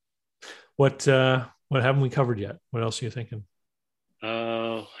 What haven't we covered yet? What else are you thinking?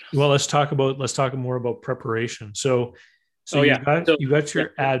 Well, let's talk more about preparation. So you got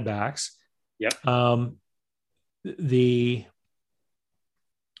your ad backs. Yeah. Do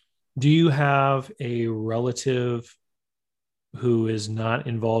you have a relative who is not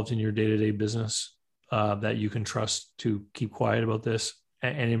involved in your day-to-day business that you can trust to keep quiet about this?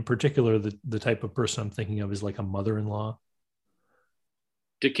 And in particular, the type of person I'm thinking of is like a mother-in-law.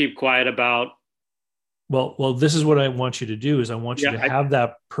 To keep quiet about? Well, this is what I want you to do is I want you to have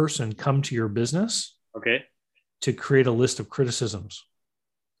that person come to your business. Okay. To create a list of criticisms.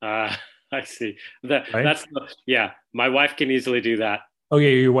 I see. That's my wife can easily do that.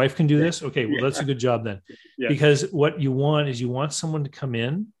 Okay, your wife can do this? Okay, well, that's a good job then. Yeah. Because what you want is someone to come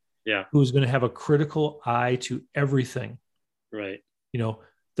in who's going to have a critical eye to everything. Right.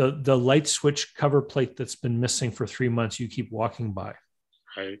 The light switch cover plate that's been missing for 3 months, you keep walking by.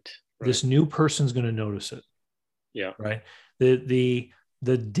 Right. This new person's going to notice it. Yeah. Right. The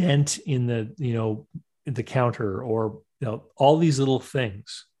dent in the counter, or all these little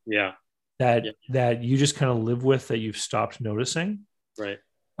things. Yeah. That you just kind of live with, that you've stopped noticing. Right.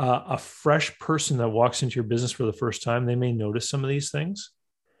 A fresh person that walks into your business for the first time, they may notice some of these things.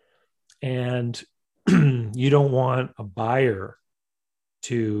 And you don't want a buyer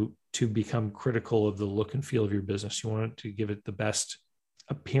to become critical of the look and feel of your business. You want it to give it the best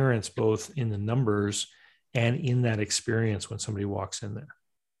appearance, both in the numbers and in that experience when somebody walks in there.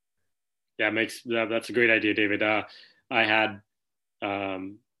 Yeah, that's a great idea, David. I had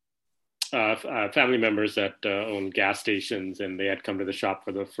family members that own gas stations, and they had come to the shop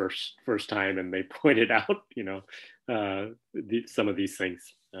for the first time, and they pointed out, some of these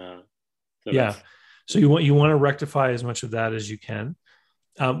things. So you want to rectify as much of that as you can,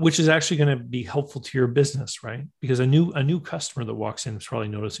 which is actually going to be helpful to your business, right? Because a new customer that walks in is probably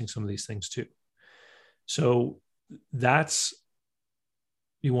noticing some of these things too. So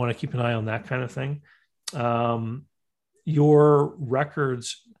you want to keep an eye on that kind of thing. Your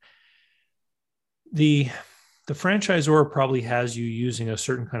records, the franchisor probably has you using a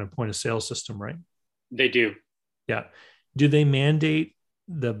certain kind of point of sale system, right? They do. Yeah. Do they mandate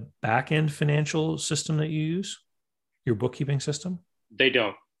the back end financial system that you use, your bookkeeping system? They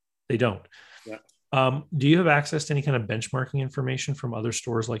don't. They don't. Yeah. Do you have access to any kind of benchmarking information from other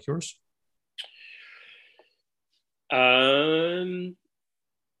stores like yours?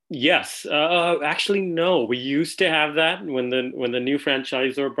 Yes. Actually, no. We used to have that when the new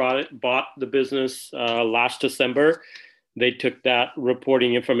franchisor bought the business last December. They took that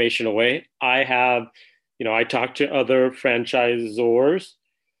reporting information away. I talked to other franchisors.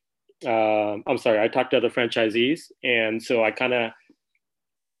 I talked to other franchisees, and so I kind of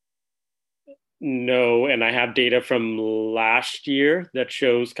know, and I have data from last year that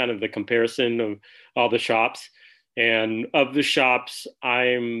shows kind of the comparison of all the shops. And of the shops,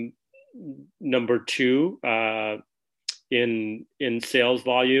 I'm number 2 in sales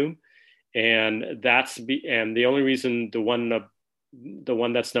volume, and the only reason the one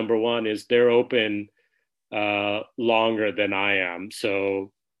that's number 1 is they're open longer than I am.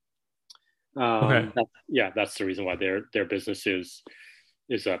 So that's the reason why their business is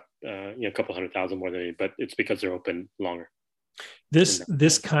up a couple 100,000 more than me, but it's because they're open longer.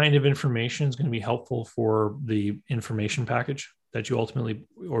 This kind of information is going to be helpful for the information package that you ultimately,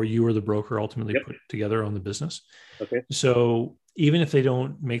 or you or the broker ultimately put together on the business. Okay. So even if they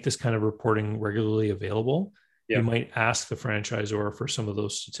don't make this kind of reporting regularly available, you might ask the franchisor for some of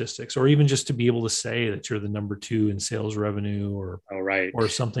those statistics, or even just to be able to say that you're the number 2 in sales revenue, or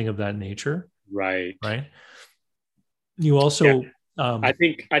something of that nature. Right. You also, I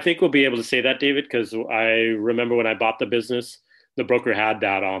think we'll be able to say that, David, because I remember when I bought the business, the broker had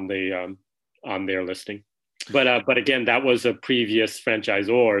that on their listing. But again, that was a previous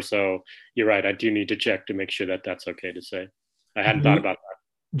franchisor, so you're right. I do need to check to make sure that that's okay to say. I hadn't thought about that.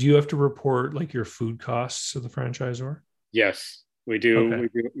 Do you have to report like your food costs to the franchisor? Yes, we do. Okay. We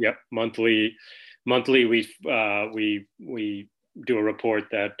do. Yep. Monthly, we do a report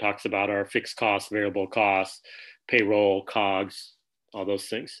that talks about our fixed costs, variable costs, payroll, COGS, all those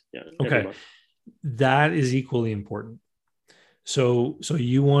things. Yeah. Okay. That is equally important. So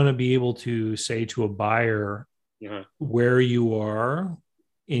you want to be able to say to a buyer where you are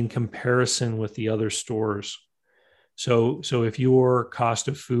in comparison with the other stores. So if your cost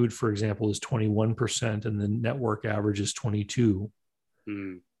of food, for example, is 21% and the network average is 22,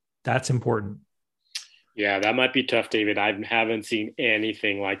 that's important. Yeah, that might be tough, David. I haven't seen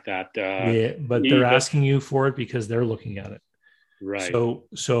anything like that. But they're asking you for it because they're looking at it. Right.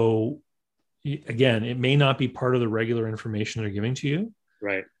 So again, it may not be part of the regular information they're giving to you.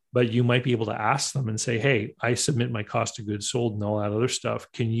 Right. But you might be able to ask them and say, hey, I submit my cost of goods sold and all that other stuff.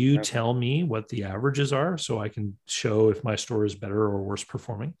 Can you tell me what the averages are so I can show if my store is better or worse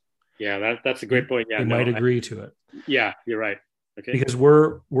performing? Yeah, that's a great point. Yeah, they might agree to it. Yeah, you're right. Okay. Because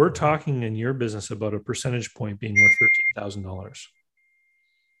we're talking in your business about a percentage point being worth $13,000.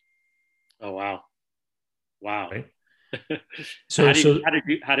 Oh, wow. Right. So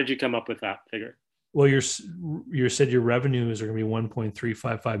how did you come up with that figure? Well, you said your revenues are going to be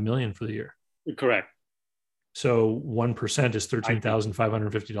 1.355 million for the year. Correct. So 1% is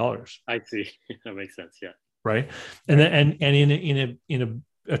 $13,550. I see. That makes sense. Yeah. Right. And then in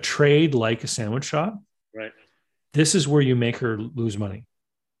a trade like a sandwich shop, right, this is where you make or lose money.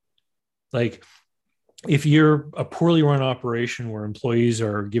 Like if you're a poorly run operation where employees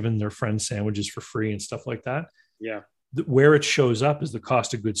are given their friends sandwiches for free and stuff like that, where it shows up is the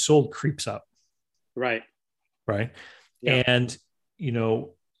cost of goods sold creeps up. Right. Yeah. And,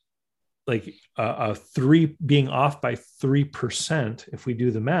 like a 3 being off by 3%, if we do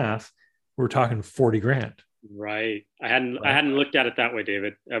the math, we're talking 40 grand. Right. I hadn't looked at it that way,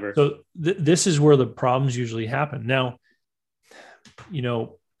 David, ever. So this is where the problems usually happen. Now,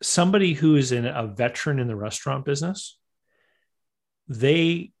 somebody who is a veteran in the restaurant business,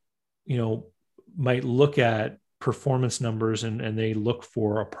 they, might look at performance numbers and they look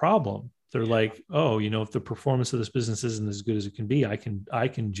for a problem. They're like, oh, if the performance of this business isn't as good as it can be, I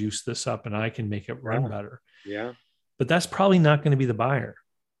can juice this up and I can make it run better. Yeah. But that's probably not going to be the buyer.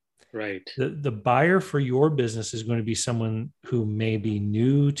 Right. The buyer for your business is going to be someone who may be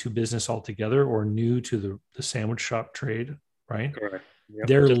new to business altogether or new to the sandwich shop trade, right? Correct. Yep.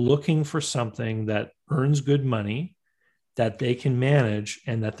 They're looking for something that earns good money, that they can manage,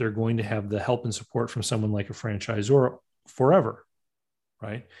 and that they're going to have the help and support from someone like a franchisor forever,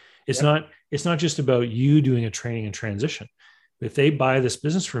 right? It's not just about you doing a training and transition. If they buy this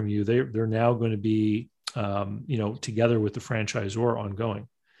business from you, they're now going to be together with the franchisor ongoing.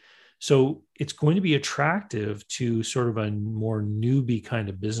 So it's going to be attractive to sort of a more newbie kind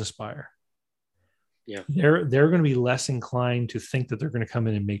of business buyer. Yeah. They're going to be less inclined to think that they're going to come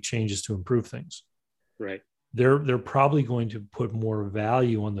in and make changes to improve things. Right. They're probably going to put more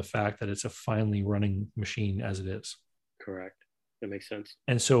value on the fact that it's a finely running machine as it is. Correct. That makes sense.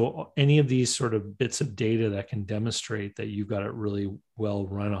 And so any of these sort of bits of data that can demonstrate that you've got a really well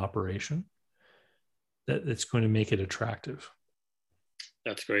run operation, that it's going to make it attractive.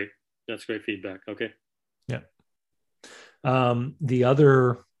 That's great. That's great feedback. Okay. Yeah. The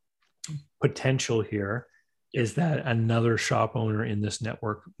other potential here is that another shop owner in this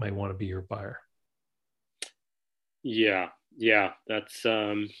network might want to be your buyer. Yeah. That's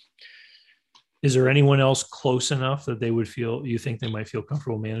Is there anyone else close enough that you think they might feel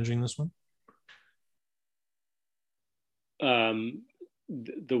comfortable managing this one?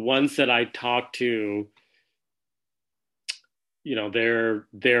 The ones that I talked to,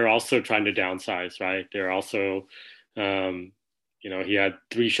 they're also trying to downsize, right? They're also, he had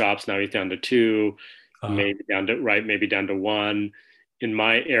 3 shops, now he's down to 2, maybe down to 1. In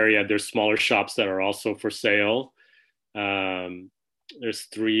my area, there's smaller shops that are also for sale. There's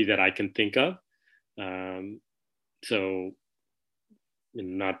 3 that I can think of. So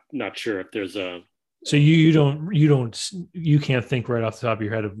not sure if there's a. So you can't think right off the top of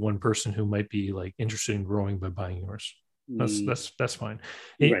your head of one person who might be like interested in growing by buying yours. That's fine.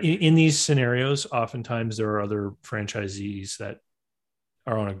 Right. In these scenarios, oftentimes there are other franchisees that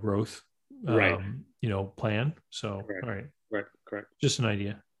are on a growth, plan. So, Correct. All right. Right. Correct. Just an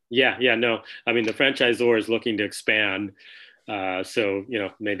idea. Yeah. No, I mean, the franchisor is looking to expand. So,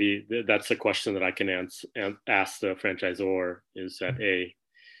 maybe that's a question that I can ask the franchisor is that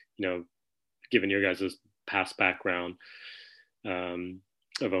given your guys' past background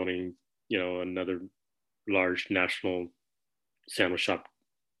of owning, another large national sandwich shop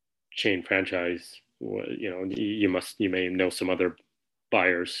chain franchise, you may know some other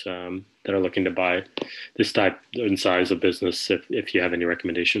buyers that are looking to buy this type and size of business. If you have any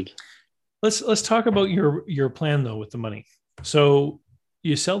recommendations, let's talk about your plan though with the money. So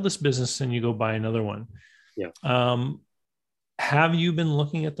you sell this business and you go buy another one. Yeah. Have you been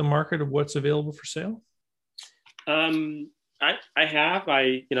looking at the market of what's available for sale? I have.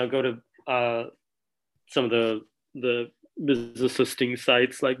 I go to some of the business listing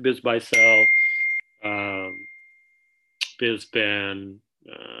sites like BizBuySell, BizBen,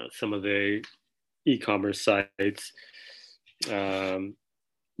 some of the e-commerce sites.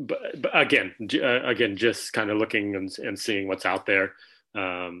 But again, just kind of looking and seeing what's out there.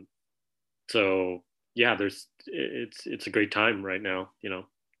 So yeah, it's a great time right now,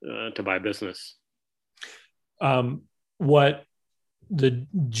 to buy a business. What the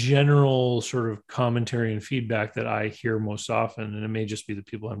general sort of commentary and feedback that I hear most often, and it may just be the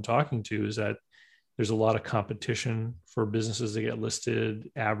people I'm talking to, is that there's a lot of competition for businesses that get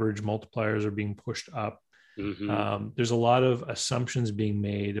listed. Average multipliers are being pushed up. Mm-hmm. There's a lot of assumptions being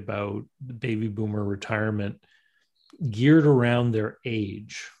made about the baby boomer retirement geared around their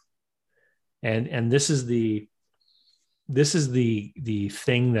age. And this is the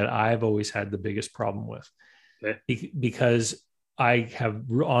thing that I've always had the biggest problem with. Okay. Because I have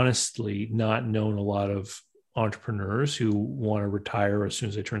honestly not known a lot of entrepreneurs who want to retire as soon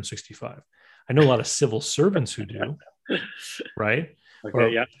as they turn 65. I know a lot of civil servants who do, right?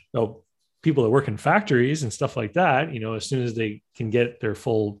 Okay, yeah. So people that work in factories and stuff like that, as soon as they can get their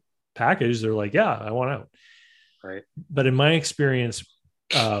full package, they're like, yeah, I want out. Right. But in my experience,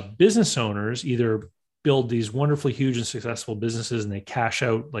 business owners either build these wonderfully huge and successful businesses and they cash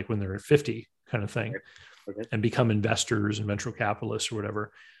out like when they're 50 kind of thing. Right. Okay. And become investors and venture capitalists or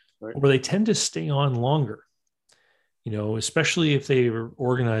whatever, right. Or they tend to stay on longer, especially if they are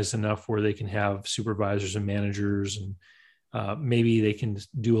organized enough where they can have supervisors and managers, and maybe they can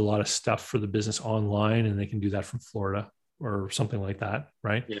do a lot of stuff for the business online and they can do that from Florida or something like that.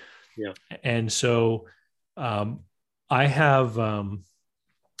 Right. Yeah. And so I have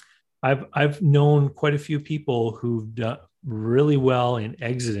I've known quite a few people who've done really well in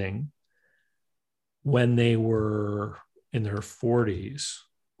exiting when they were in their 40s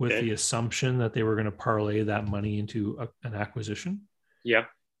with Okay. the assumption that they were going to parlay that money into an acquisition, Yeah.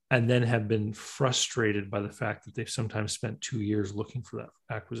 and then have been frustrated by the fact that they've sometimes spent 2 years looking for that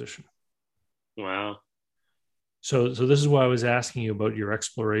acquisition. Wow. So this is why I was asking you about your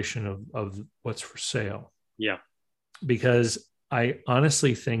exploration of what's for sale, Yeah. because I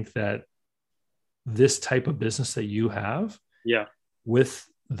honestly think that this type of business that you have Yeah. with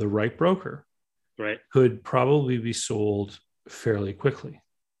the right broker Right. could probably be sold fairly quickly.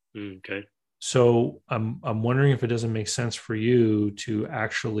 Okay. So I'm wondering if it doesn't make sense for you to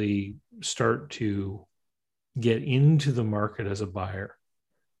actually start to get into the market as a buyer,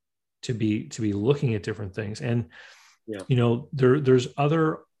 to be looking at different things. And Yeah. there's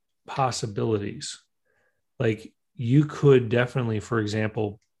other possibilities. Like you could definitely, for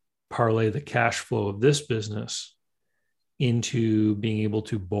example, parlay the cash flow of this business into being able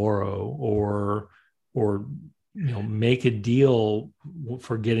to borrow or make a deal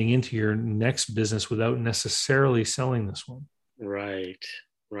for getting into your next business without necessarily selling this one. Right.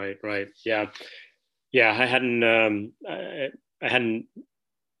 Right. Right. Yeah. Yeah. I hadn't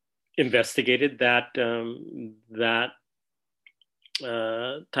investigated that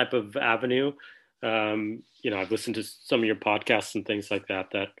type of avenue. I've listened to some of your podcasts and things like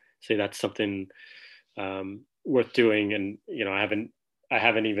that that say that's something worth doing, and I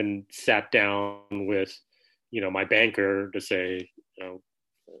haven't even sat down with my banker to say,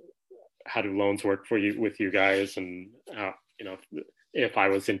 how do loans work for you with you guys, and how, if I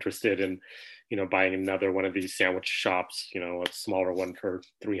was interested in buying another one of these sandwich shops, a smaller one for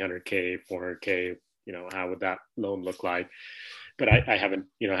 300K, 400K, how would that loan look like? But I haven't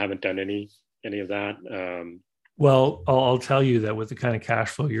done any of that. Well, I'll tell you that with the kind of cash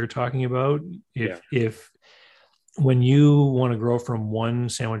flow you're talking about, Yeah. if when you want to grow from one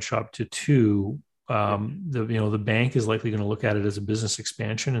sandwich shop to two, Yeah. the bank is likely going to look at it as a business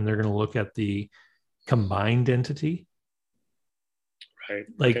expansion, and they're going to look at the combined entity. Right.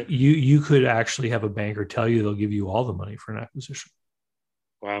 Like Okay. you could actually have a banker tell you they'll give you all the money for an acquisition.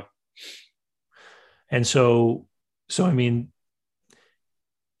 Wow. And so I mean,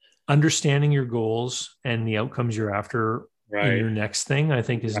 understanding your goals and the outcomes you're after in Right. your next thing, I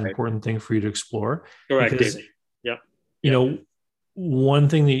think is an Right. important thing for you to explore. Correct, Because, David. Yep. you Yep. know, one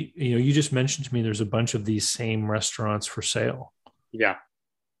thing that, you just mentioned to me, there's a bunch of these same restaurants for sale. Yeah.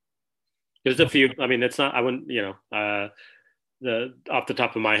 There's a few. I mean, it's not. I wouldn't. The off the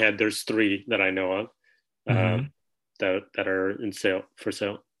top of my head, there's three that I know of Mm-hmm. that are in sale for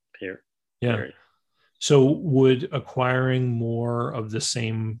sale here. Yeah. Area. So would acquiring more of the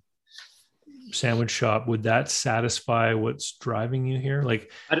same sandwich shop, would that satisfy what's driving you here?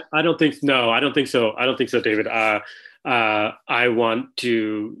 Like, I don't think. No, I don't think so. I don't think so, David. I want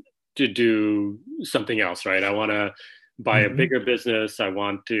to do something else, right? I want to buy a mm-hmm. bigger business. I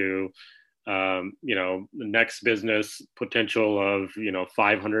want to, the next business potential of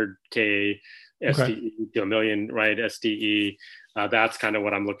 500K Okay. STE to a million, right? STE. That's kind of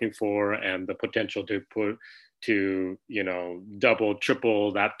what I'm looking for, and the potential to put to double,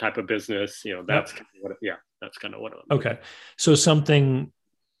 triple that type of business. That's Yep. kind of what. Yeah, that's kind of what I'm looking. Okay. So something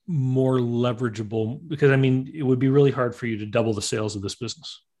more leverageable, because I mean, it would be really hard for you to double the sales of this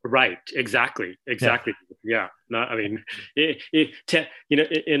business. Right. Exactly. Yeah. Exactly. Yeah. Not. I mean,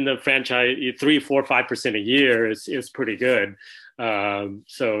 in the franchise, 3, 4, 5% a year is pretty good.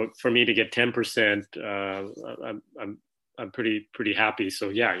 So for me to get 10%, I'm pretty happy. So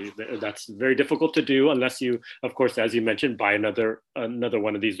yeah, that's very difficult to do unless you, of course, as you mentioned, buy another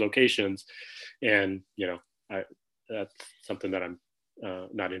one of these locations, and that's something that I'm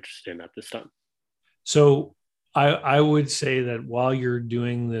not interested in at this time. So I would say that while you're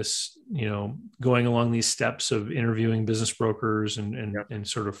doing this, going along these steps of interviewing business brokers and Yeah. and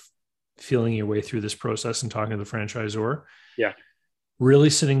sort of feeling your way through this process and talking to the franchisor, Yeah. really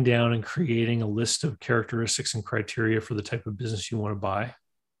sitting down and creating a list of characteristics and criteria for the type of business you want to buy.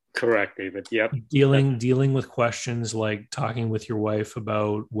 Correct, David. Yep. Dealing with questions like talking with your wife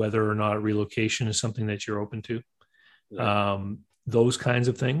about whether or not relocation is something that you're open to. Yep. Those kinds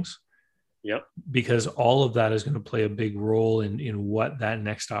of things. Yep. Because all of that is going to play a big role in what that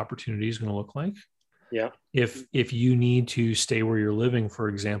next opportunity is going to look like. Yeah. If you need to stay where you're living, for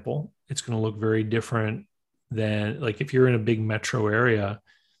example, it's going to look very different than, like, if you're in a big metro area.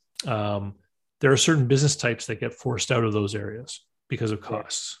 There are certain business types that get forced out of those areas because of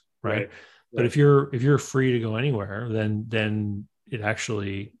costs, right? Right. But if you're free to go anywhere, then it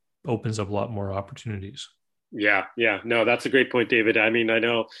actually opens up a lot more opportunities. Yeah, yeah. No, that's a great point, David. I mean, I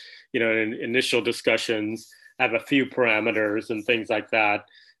know, in initial discussions, I have a few parameters and things like that.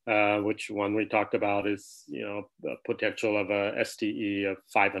 Which one we talked about is, the potential of a STE of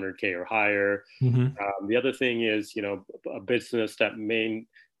 500K or higher. Mm-hmm. The other thing is, a business that may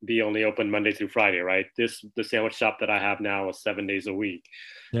be only open Monday through Friday, right? The sandwich shop that I have now is 7 days a week.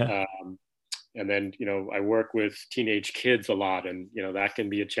 Yeah. Um, and then I work with teenage kids a lot, and that can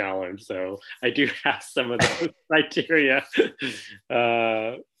be a challenge, so I do have some of those criteria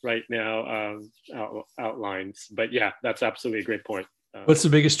right now, outlines. But yeah, that's absolutely a great point. What's the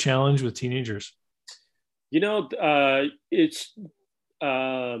biggest challenge with teenagers? It's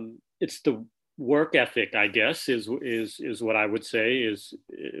the work ethic, I guess, is what I would say, is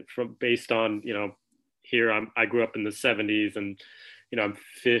from based on, here I grew up in the 70s, and I'm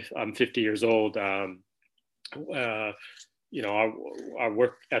 50 years old. Uh, our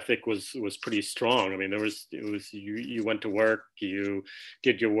work ethic was pretty strong. I mean, it was you went to work, you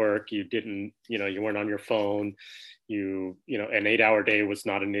did your work, you didn't, you weren't on your phone, an 8-hour day was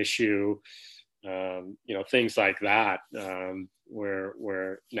not an issue. Things like that.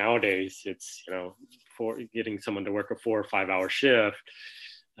 Where nowadays it's, for getting someone to work a 4 or 5 hour shift,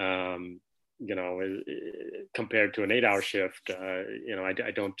 compared to an 8-hour shift, I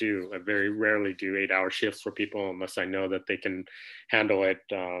very rarely do 8-hour shifts for people unless I know that they can handle it.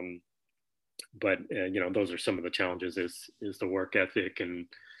 But those are some of the challenges, is the work ethic, and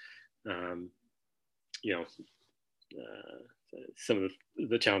um, you know, some of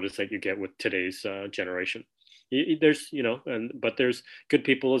the challenges that you get with today's generation. There's, but there's good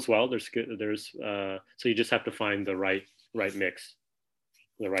people as well. So you just have to find the right mix,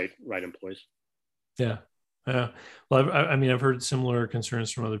 the right employees. Yeah. Well, I've heard similar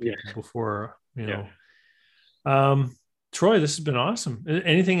concerns from other people Yeah. before, Yeah. Troy, this has been awesome.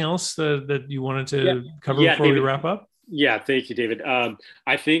 Anything else that you wanted to cover before David, we wrap up? Yeah. Thank you, David.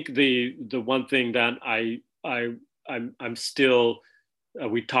 I think the one thing that I'm still,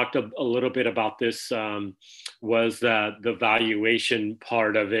 we talked a little bit about this, was the valuation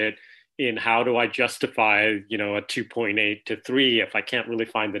part of it, in how do I justify, a 2.8 to 3 if I can't really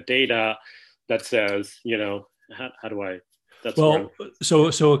find the data that says, how do I, that's well,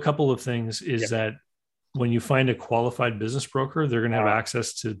 so a couple of things is that when you find a qualified business broker, they're going to have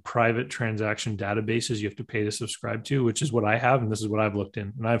access to private transaction databases you have to pay to subscribe to, which is what I have. And this is what I've looked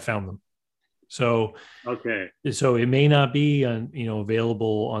in, and I've found them. So, so it may not be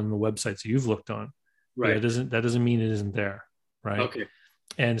available on the websites you've looked on. Right. That doesn't mean it isn't there. Right. Okay.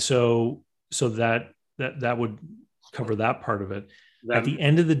 And so that would cover that part of it. At the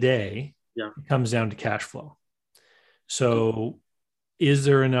end of the day, it comes down to cash flow. So is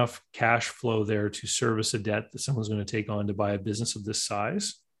there enough cash flow there to service a debt that someone's going to take on to buy a business of this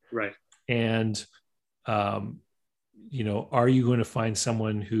size? Right. And, are you going to find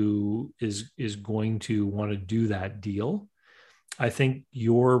someone who is going to want to do that deal? I think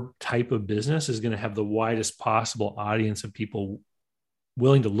your type of business is going to have the widest possible audience of people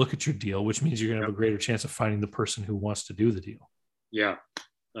willing to look at your deal, which means you're going to have a greater chance of finding the person who wants to do the deal. Yeah.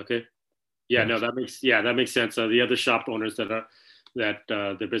 Okay. Yeah. No, that makes sense. The other shop owners that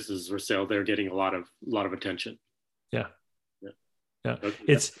their businesses for sale, they're getting a lot of attention. Yeah. Okay.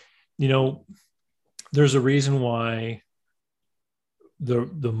 It's, there's a reason why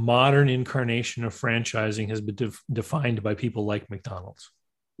the modern incarnation of franchising has been defined by people like McDonald's.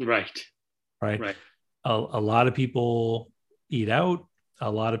 Right. A lot of people eat out. A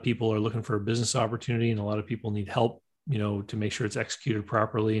lot of people are looking for a business opportunity, and a lot of people need help, to make sure it's executed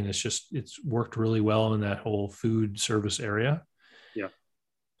properly. And it's worked really well in that whole food service area.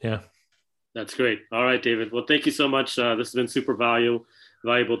 Yeah. That's great. All right, David. Well, thank you so much. This has been super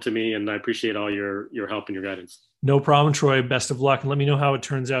valuable to me, and I appreciate all your help and your guidance. No problem, Troy. Best of luck, and let me know how it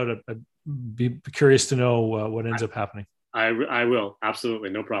turns out. I'd be curious to know what ends up happening. I will.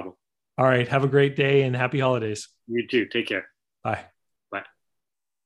 Absolutely. No problem. All right. Have a great day and happy holidays. You too. Take care. Bye.